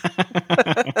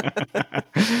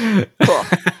 Cool.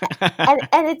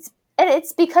 and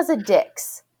it's because of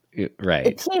dicks.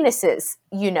 Right. Penises,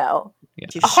 Yeah.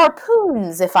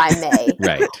 harpoons, if I may.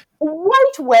 Right.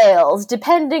 White whales,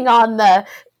 depending on the.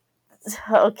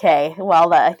 Okay,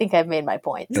 well, I think I've made my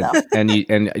point. So.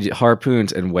 and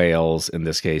harpoons and whales in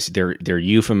this case, they're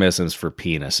euphemisms for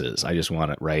penises. I just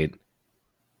want it right.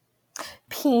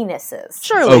 Penises.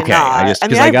 Surely Okay, not.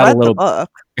 I got read a little. the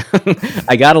book.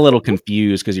 I got a little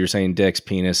confused because you were saying dicks,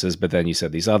 penises, but then you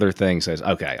said these other things. So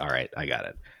okay, all right, I got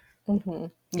it. Mm-hmm.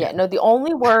 Yeah, no, the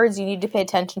only words you need to pay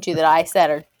attention to that I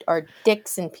said are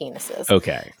dicks and penises.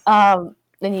 Okay.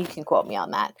 Then you can quote me on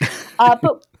that.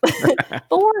 But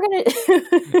we're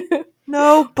gonna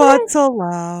No butts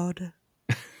allowed.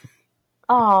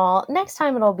 Oh, next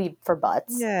time it'll be for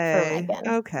butts. Yay. For Megan.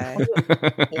 Okay.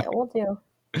 Yeah, we'll do.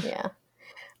 Yeah.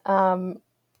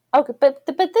 Okay, but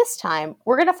this time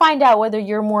we're gonna find out whether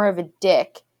you're more of a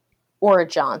Dick or a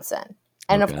Johnson,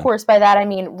 and Okay. of course by that I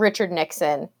mean Richard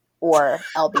Nixon or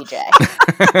LBJ.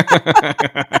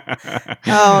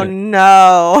 Oh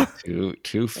no.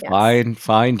 Two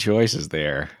fine choices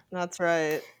there. That's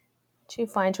right. Two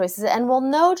fine choices, and we'll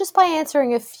know just by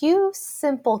answering a few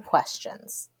simple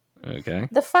questions. Okay.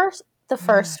 The first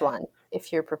one,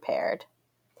 if you're prepared,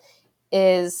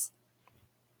 is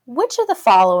which of the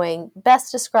following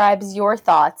best describes your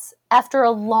thoughts after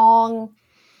a long,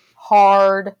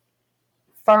 hard,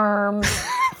 firm,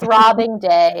 throbbing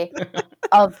day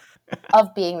of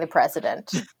being the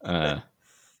president?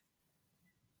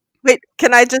 Wait,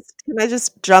 can I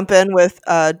just jump in with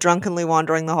drunkenly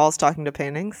wandering the halls talking to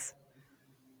paintings?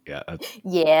 Yeah.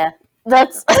 Yeah.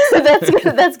 That's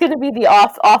gonna be the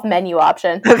off menu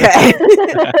option. Okay.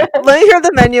 Let me hear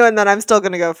the menu and then I'm still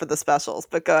gonna go for the specials,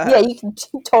 but go ahead. Yeah, you can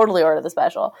totally order the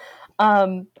special.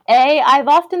 I've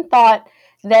often thought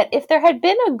that if there had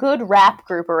been a good rap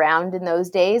group around in those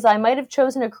days, I might have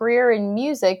chosen a career in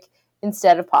music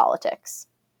instead of politics.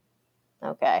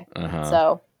 Okay. Uh-huh.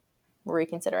 So we're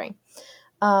reconsidering.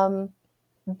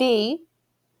 B,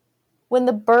 when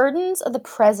the burdens of the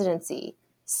presidency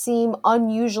seem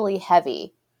unusually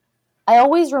heavy, I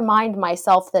always remind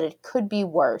myself that it could be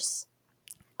worse.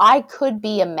 I could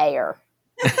be a mayor.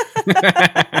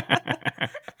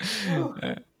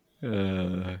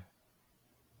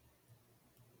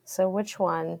 So which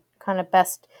one kind of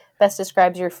best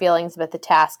describes your feelings about the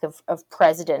task of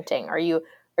presidenting? Are you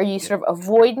sort of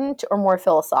avoidant or more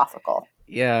philosophical?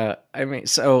 Yeah, I mean,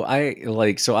 so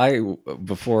I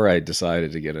before I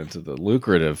decided to get into the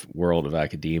lucrative world of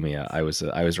academia, I was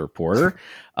a reporter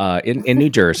in New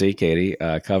Jersey, Katie,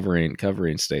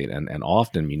 covering state and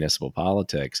often municipal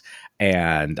politics,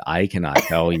 and I cannot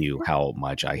tell you how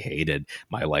much I hated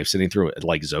my life sitting through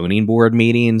like zoning board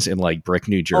meetings in like Brick,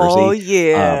 New Jersey. Oh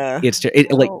yeah.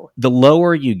 Like the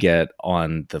lower you get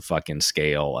on the fucking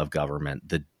scale of government,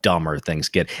 the dumber things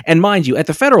get. And mind you, at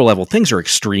the federal level, things are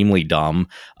extremely dumb.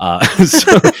 Yes.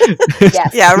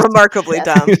 Yeah, remarkably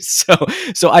Yes. dumb.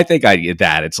 So I think I get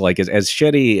that. It's like as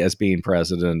shitty as being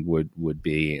president would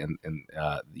be, and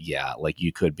yeah, like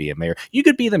you could be a mayor. You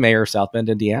could be the mayor of South Bend,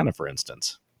 Indiana, for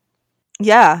instance.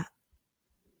 Yeah.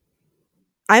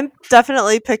 I'm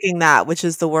definitely picking that, which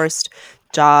is the worst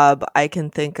job I can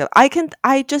think of.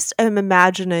 I just am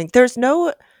imagining there's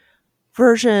no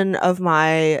version of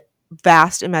my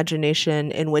vast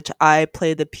imagination in which I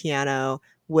play the piano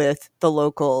with the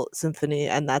local symphony,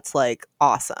 and that's like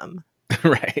awesome.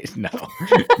 Right? No,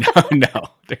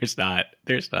 there's not.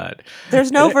 There's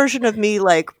no version of me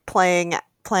like playing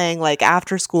like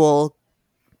after school,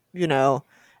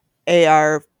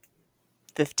 AR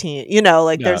 15,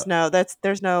 like No.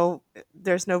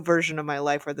 there's no version of my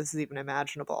life where this is even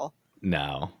imaginable.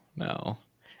 No.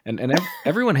 And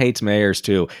everyone hates mayors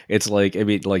too. It's like, I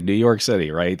mean, like New York City,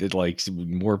 right? It's like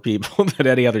more people than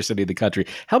any other city in the country.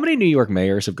 How many New York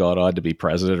mayors have gone on to be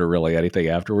president or really anything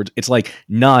afterwards? It's like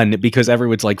none, because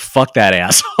everyone's like, fuck that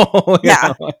asshole.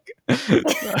 Yeah.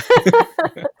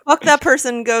 Fuck that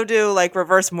person, go do like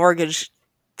reverse mortgage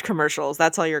commercials.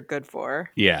 That's all you're good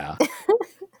for. Yeah.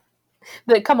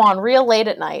 But come on, real late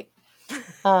at night.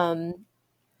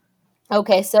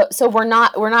 Okay, so we're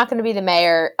not going to be the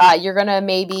mayor. You're going to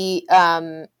maybe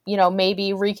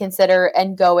maybe reconsider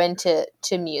and go into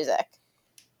music.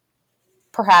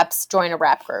 Perhaps join a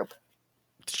rap group.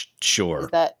 Sure.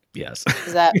 Yes.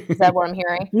 Is that what I'm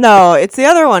hearing? No, it's the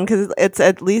other one, because it's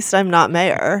at least I'm not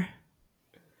mayor.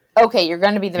 Okay, you're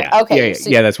going to be the mayor. Yeah. Okay,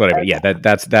 yeah, that's what I mean. Yeah,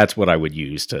 that's what I would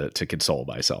use to console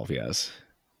myself. Yes.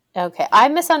 Okay, I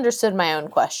misunderstood my own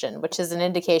question, which is an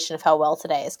indication of how well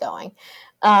today is going.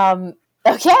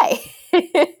 Okay,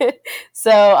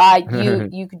 so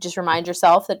you could just remind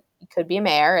yourself that you could be a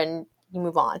mayor, and you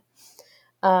move on.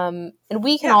 And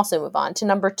we can also move on to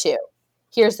number 2.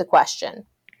 Here's the question: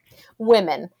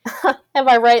 women. Am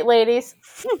I right, ladies?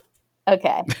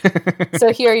 Okay.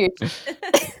 So here are your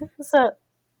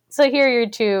so here are your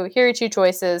two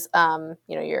choices.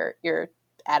 Your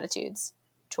attitudes.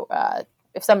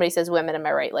 If somebody says women, am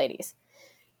I right, ladies?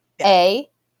 Yeah. A,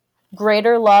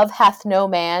 greater love hath no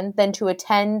man than to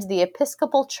attend the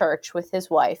Episcopal Church with his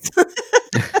wife.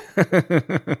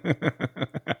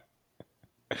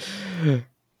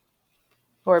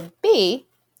 Or B,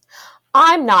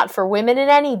 I'm not for women in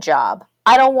any job.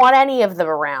 I don't want any of them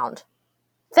around.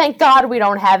 Thank God we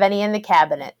don't have any in the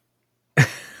cabinet.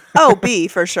 Oh, B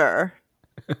for sure.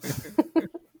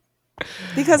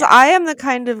 Because I am the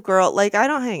kind of girl, like, I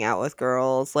don't hang out with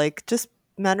girls. Like, just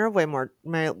men are way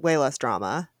less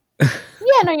drama.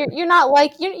 Yeah, no, you're not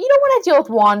like, you don't want to deal with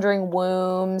wandering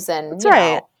wombs and That's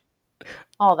right.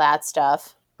 All that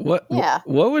stuff. What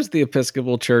was the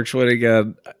Episcopal Church one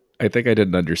again? I think I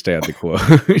didn't understand the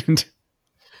quote.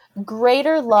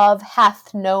 Greater love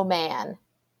hath no man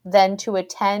than to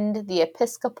attend the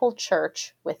Episcopal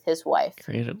Church with his wife.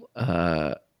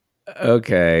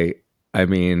 Okay. I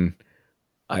mean,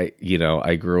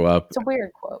 I grew up. It's a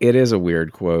weird quote. It is a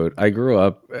weird quote. I grew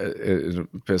up in an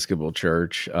Episcopal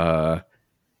church,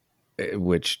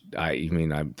 which I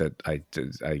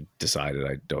decided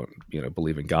I don't,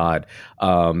 believe in God.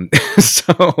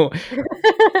 So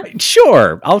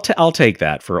sure, I'll take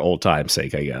that for old time's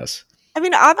sake, I guess. I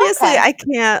mean, obviously, Okay. I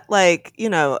can't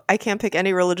I can't pick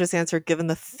any religious answer given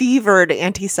the fevered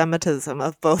anti-Semitism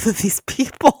of both of these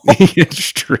people.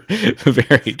 It's true.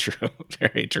 Very true.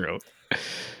 Very true.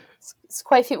 It's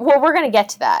quite a few. Well, we're going to get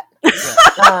to that.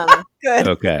 Good.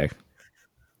 Okay.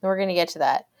 We're going to get to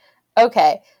that.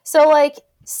 Okay. So, like,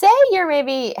 say you're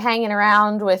maybe hanging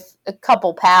around with a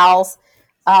couple pals,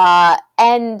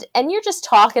 and you're just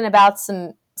talking about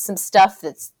some stuff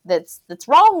that's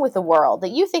wrong with the world,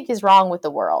 that you think is wrong with the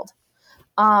world.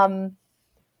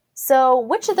 So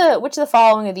which of the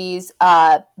following of these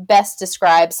best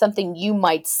describes something you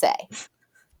might say?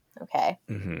 Okay.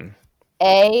 Mm-hmm.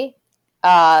 A,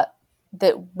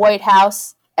 the White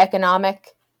House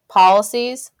economic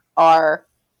policies are,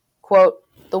 quote,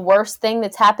 the worst thing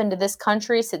that's happened to this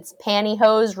country since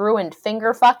pantyhose ruined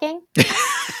finger fucking.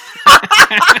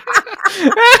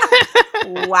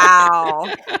 Wow.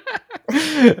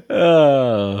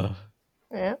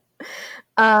 Yeah.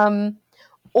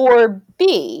 Or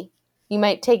B, you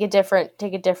might take a different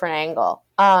angle.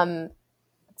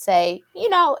 Say,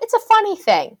 it's a funny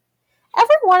thing.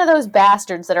 Every one of those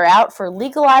bastards that are out for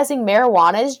legalizing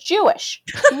marijuana is Jewish.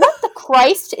 What the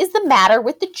Christ is the matter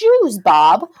with the Jews,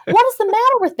 Bob? What is the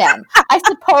matter with them? I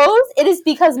suppose it is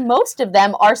because most of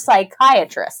them are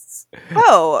psychiatrists.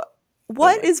 Oh,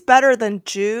 what is better than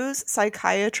Jews,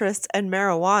 psychiatrists, and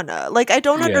marijuana? Like, I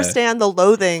don't Yeah. understand the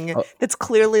loathing Oh. that's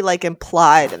clearly like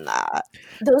implied in that.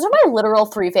 Those are my literal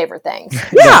 3 favorite things.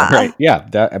 Yeah. No, right. Yeah.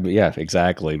 That. I mean, yeah.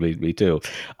 Exactly. Me too.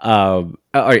 All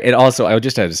right, and also, I would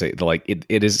just have to say, like,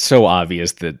 it is so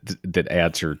obvious that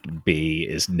answer B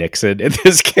is Nixon in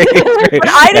this case. Right? But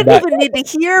I And didn't even need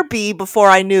to hear B before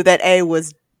I knew that A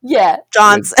was Yeah.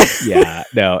 Johnson. yeah,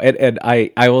 no, and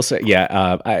I will say,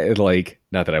 yeah, I like,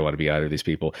 not that I want to be either of these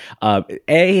people.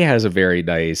 A has a very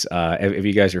nice, if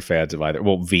you guys are fans of either,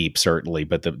 well, Veep certainly,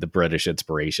 but the British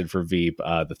inspiration for Veep,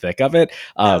 the thick of it,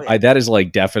 Oh, yeah. that is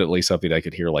like definitely something I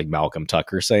could hear like Malcolm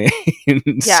Tucker saying. Yeah,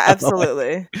 So,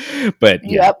 absolutely. but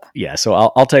yeah, Yep. yeah. So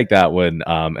I'll take that one,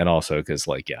 and also because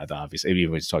like the obvious,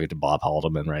 even when he's talking to Bob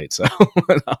Haldeman, right? So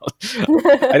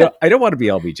I don't want to be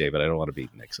LBJ, but I don't want to be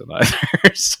Nixon either.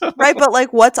 So. Right, but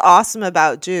like what's awesome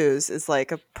about Jews is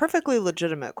like a perfectly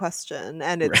legitimate question,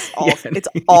 and it's Right, all yeah. it's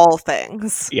all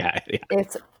things. Yeah, yeah.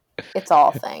 It's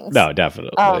all things. No,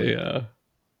 definitely. Yeah.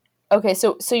 Okay,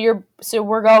 so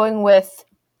we're going with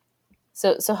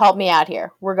so help me out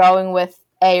here. We're going with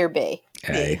A or B.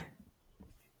 A.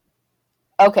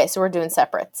 Okay, so we're doing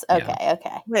separates. Yeah.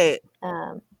 Okay. Wait,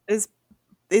 Um,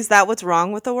 is that what's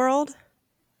wrong with the world?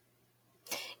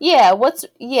 yeah.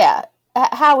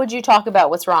 How would you talk about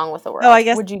what's wrong with the world? Oh, I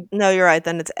guess Would you? no, you're right.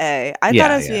 Then it's A. I Yeah,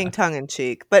 thought I was yeah. being tongue in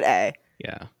cheek, but A.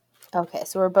 Yeah. Okay,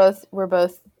 so we're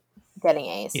both getting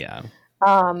A's. Yeah.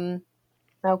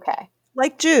 Okay.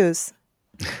 Like Jews.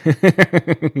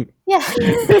 Yeah.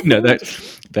 No,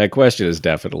 that question is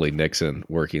definitely Nixon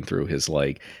working through his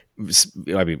like,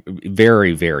 I mean,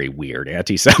 very very weird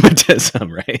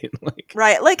anti-Semitism, right? Like,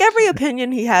 Right. Like every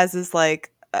opinion he has is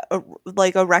like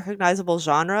a recognizable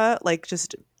genre, like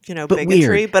just, But bigotry,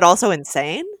 weird. but also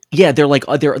insane. yeah, they're like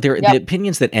they're Yep. the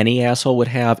opinions that any asshole would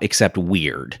have, except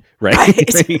weird, right?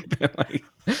 Right.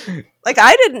 Like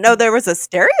I didn't know there was a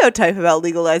stereotype about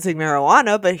legalizing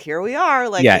marijuana, but here we are.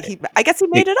 Like Yeah. I guess he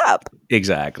made it up.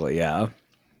 Exactly. Yeah.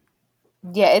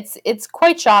 Yeah, it's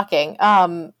quite shocking.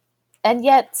 And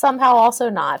yet somehow also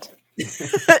not.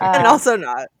 And also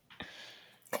not.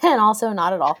 And also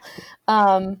not at all.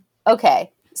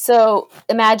 Okay, so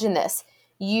imagine this: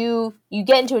 you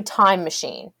get into a time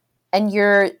machine, and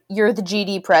you're the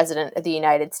GD president of the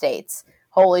United States.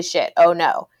 Holy shit! Oh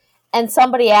no! And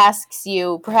somebody asks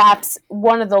you, perhaps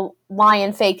one of the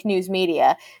Lion fake news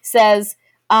media says,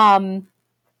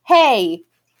 "Hey,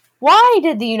 why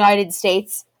did the United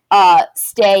States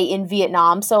stay in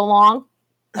Vietnam so long?"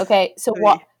 Okay, so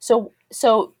what?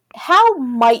 So how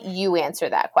might you answer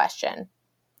that question?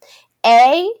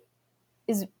 A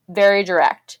is very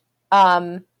direct.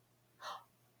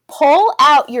 Pull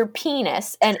out your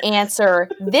penis and answer,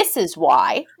 "This is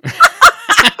why."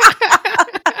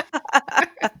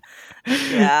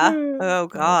 Yeah. Oh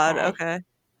God. Okay. Okay.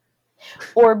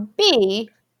 Or B,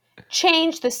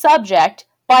 change the subject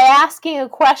by asking a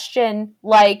question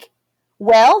like,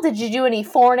 "Well, did you do any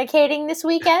fornicating this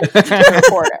weekend?" To the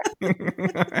reporter.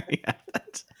 Yeah,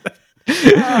 that's-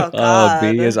 God.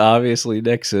 B is obviously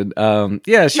Nixon.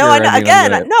 Yeah, sure. No, I mean, I'm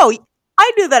again, gonna- no.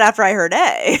 I knew that after I heard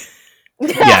A.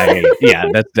 yeah,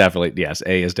 that's definitely, yes,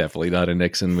 A is definitely not a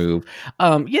Nixon move.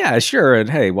 Yeah, sure, and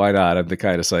hey, why not? I'm the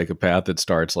kind of psychopath that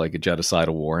starts like a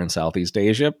genocidal war in Southeast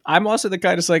Asia. I'm also the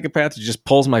kind of psychopath that just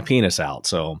pulls my penis out.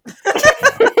 So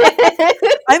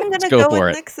I'm gonna go go for with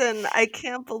it. Nixon. I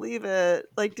can't believe it.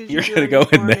 Like, did you? You're do gonna any go with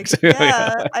fornic- Nixon?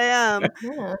 Yeah, I am.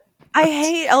 Yeah. I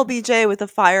hate LBJ with the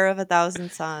fire of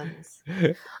 1,000 suns.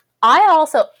 I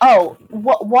also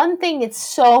one thing it's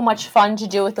so much fun to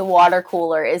do with the water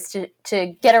cooler is to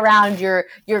get around your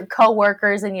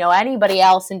coworkers and anybody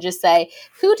else and just say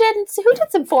who did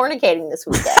some fornicating this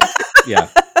weekend.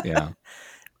 yeah.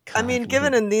 I mean, God,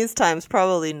 given in these times,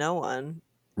 probably no one.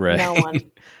 right? No one.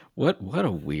 What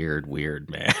a weird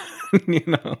man.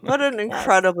 What an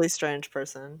incredibly strange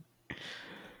person.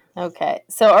 Okay,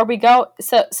 so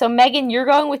so Megan, you're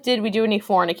going with did we do any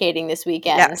fornicating this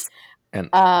weekend? Yes. And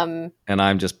Um. and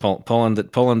I'm just pulling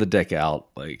the dick out,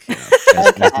 like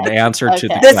as an answer to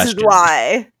the Okay. This question. is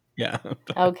why. Yeah.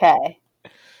 Okay.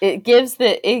 It gives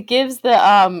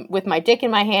the with my dick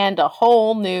in my hand a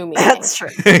whole new meaning. That's true.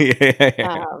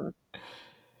 Yeah.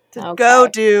 To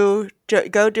Okay.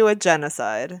 go do a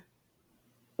genocide.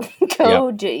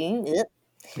 Go do.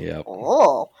 Yep.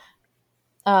 Oh.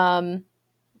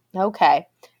 Okay.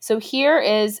 So here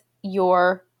is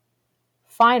your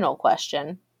final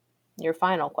question.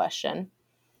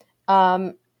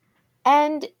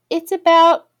 And it's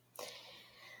about,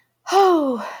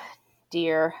 oh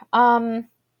dear.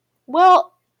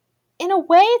 Well, in a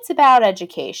way it's about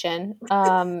education.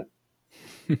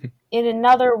 in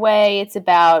another way, it's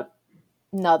about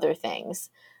other things.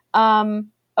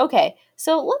 Okay,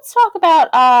 so let's talk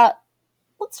about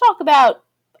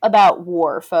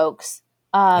war, folks.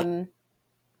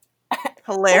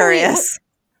 Hilarious.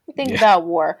 Think about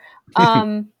war.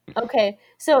 Okay,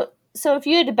 so if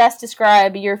you had to best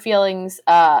describe your feelings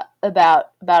about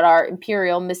our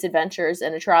imperial misadventures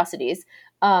and atrocities,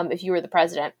 if you were the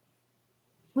president,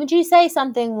 would you say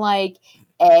something like,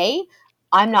 A,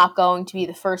 I'm not going to be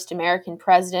the first American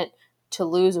president to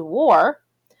lose a war,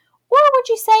 or would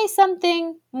you say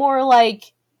something more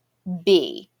like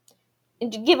B,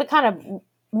 and to give a kind of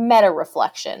meta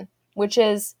reflection, which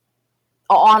is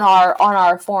on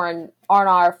our foreign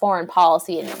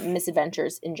policy and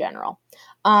misadventures in general,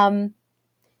 and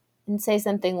say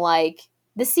something like,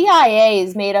 the CIA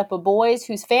is made up of boys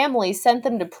whose families sent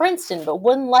them to Princeton but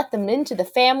wouldn't let them into the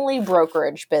family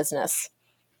brokerage business.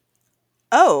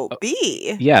 Oh,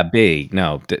 B. Yeah, B.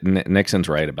 No, Nixon's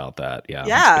right about that. Yeah.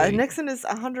 Yeah, B. Nixon is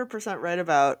 100% right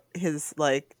about his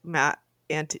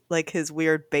his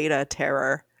weird beta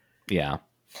terror. Yeah.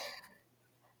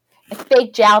 I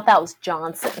faked out that was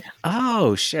Johnson.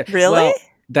 Oh shit! Really? Well,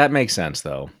 that makes sense,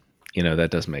 though.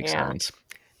 That does make sense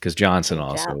because Johnson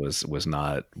also was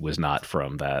not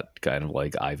from that kind of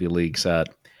like Ivy League set.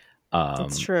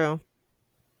 That's true.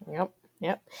 Yep.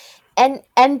 And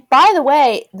by the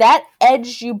way, that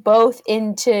edged you both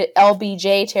into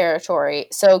LBJ territory.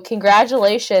 So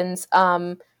congratulations.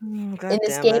 In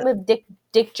this game of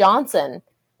Dick Johnson,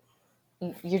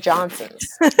 you're Johnsons.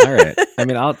 All right. I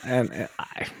mean,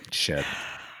 shit.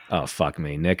 Oh, fuck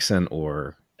me. Nixon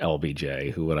or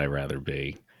LBJ? Who would I rather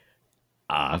be?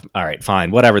 All right, fine.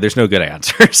 Whatever. There's no good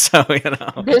answer. So,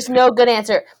 There's no good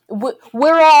answer.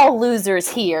 We're all losers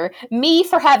here. Me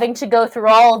for having to go through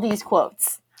all of these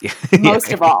quotes.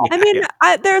 Most of all. I mean,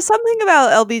 there's something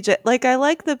about LBJ. Like, I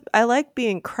like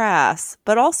being crass,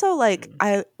 but also like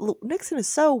Nixon is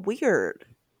so weird.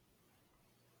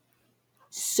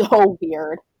 So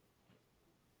weird.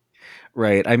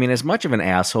 Right. I mean, as much of an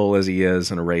asshole as he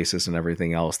is and a racist and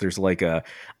everything else, there's like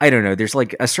there's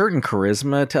like a certain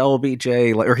charisma to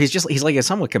LBJ, or he's like a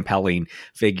somewhat compelling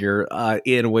figure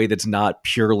in a way that's not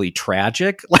purely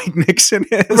tragic like Nixon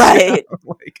is. Right.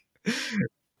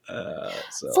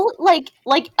 So like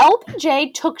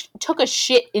LBJ took a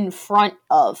shit in front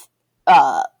of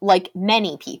like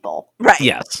many people. Right.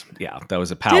 Yes. Yeah. That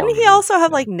was a power. Didn't he also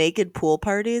have like naked pool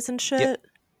parties and shit?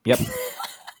 Yep.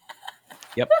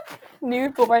 Yep.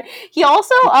 Nude pool party. He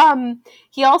also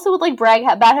would like brag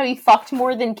about how he fucked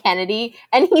more than Kennedy,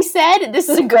 and he said, this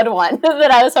is a good one that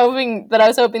I was hoping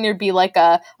there'd be like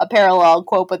a parallel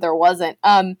quote, but there wasn't.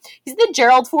 He said that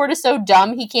Gerald Ford is so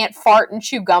dumb he can't fart and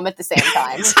chew gum at the same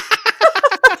time.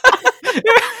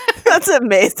 That's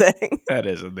amazing. That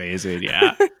is amazing.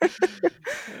 Yeah.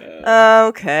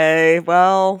 Okay.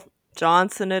 Well,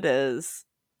 Johnson it is.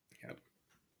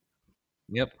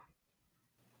 Yep.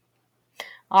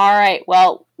 All right.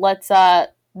 Well, let's now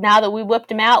that we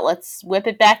whipped him out, let's whip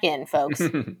it back in, folks.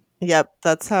 Yep,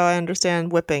 that's how I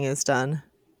understand whipping is done.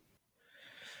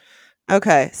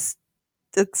 Okay.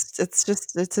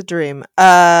 It's a dream.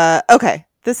 Okay.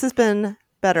 This has been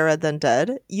Better Read Than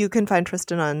Dead. You can find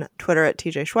Tristan on Twitter at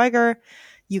TJ Schweiger.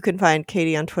 You can find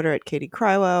Katie on Twitter at Katie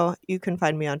Crywo. You can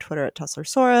find me on Twitter at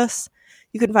Tusslersaurus.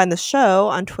 You can find the show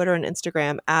on Twitter and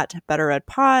Instagram at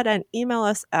BetterReadPod and email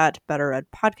us at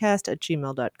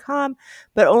betterreadpodcast@gmail.com,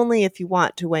 but only if you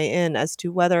want to weigh in as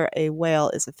to whether a whale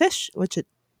is a fish, which it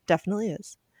definitely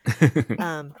is.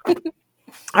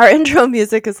 Our intro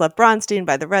music is Lev Bronstein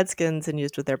by the Redskins and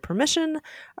used with their permission.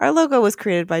 Our logo was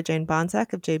created by Jane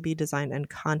Bonsack of JB Design and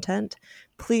Content.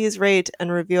 Please rate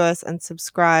and review us and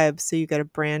subscribe so you get a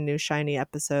brand new shiny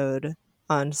episode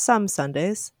on some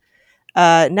Sundays.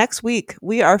 Next week,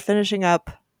 we are finishing up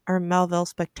our Melville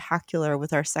Spectacular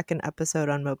with our second episode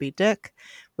on Moby Dick,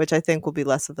 which I think will be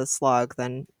less of a slog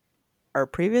than our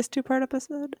previous two-part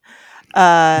episode.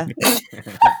 I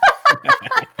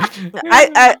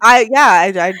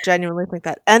genuinely think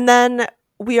that. And then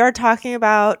we are talking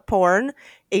about porn,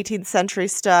 18th century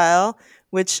style,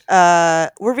 which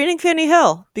we're reading Fanny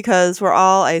Hill because we're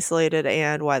all isolated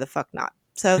and why the fuck not?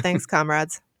 So thanks,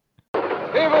 comrades. Heave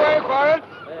away for it.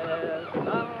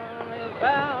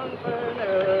 Bound for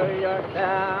New York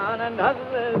town, and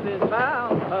others is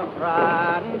bound for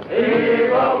France. Heave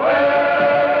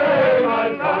away,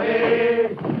 my Sonny,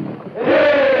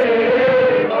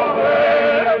 heave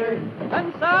away.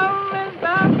 And some is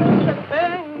bound for the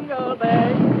Bengal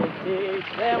Bay to teach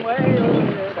them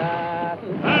whales to dance.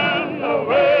 And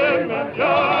away, my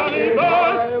Johnny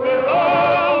boys, we're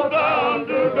all bound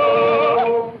to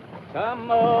go. Come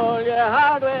all you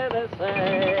hard with a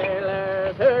sail.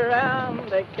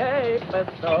 keep it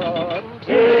so.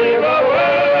 Heave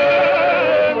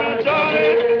away, my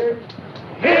Johnny,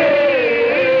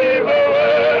 heave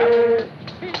away.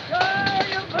 Because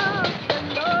you must and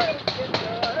know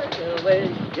you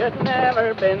wish you'd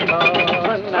never been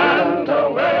born. And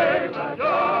away, my Johnny.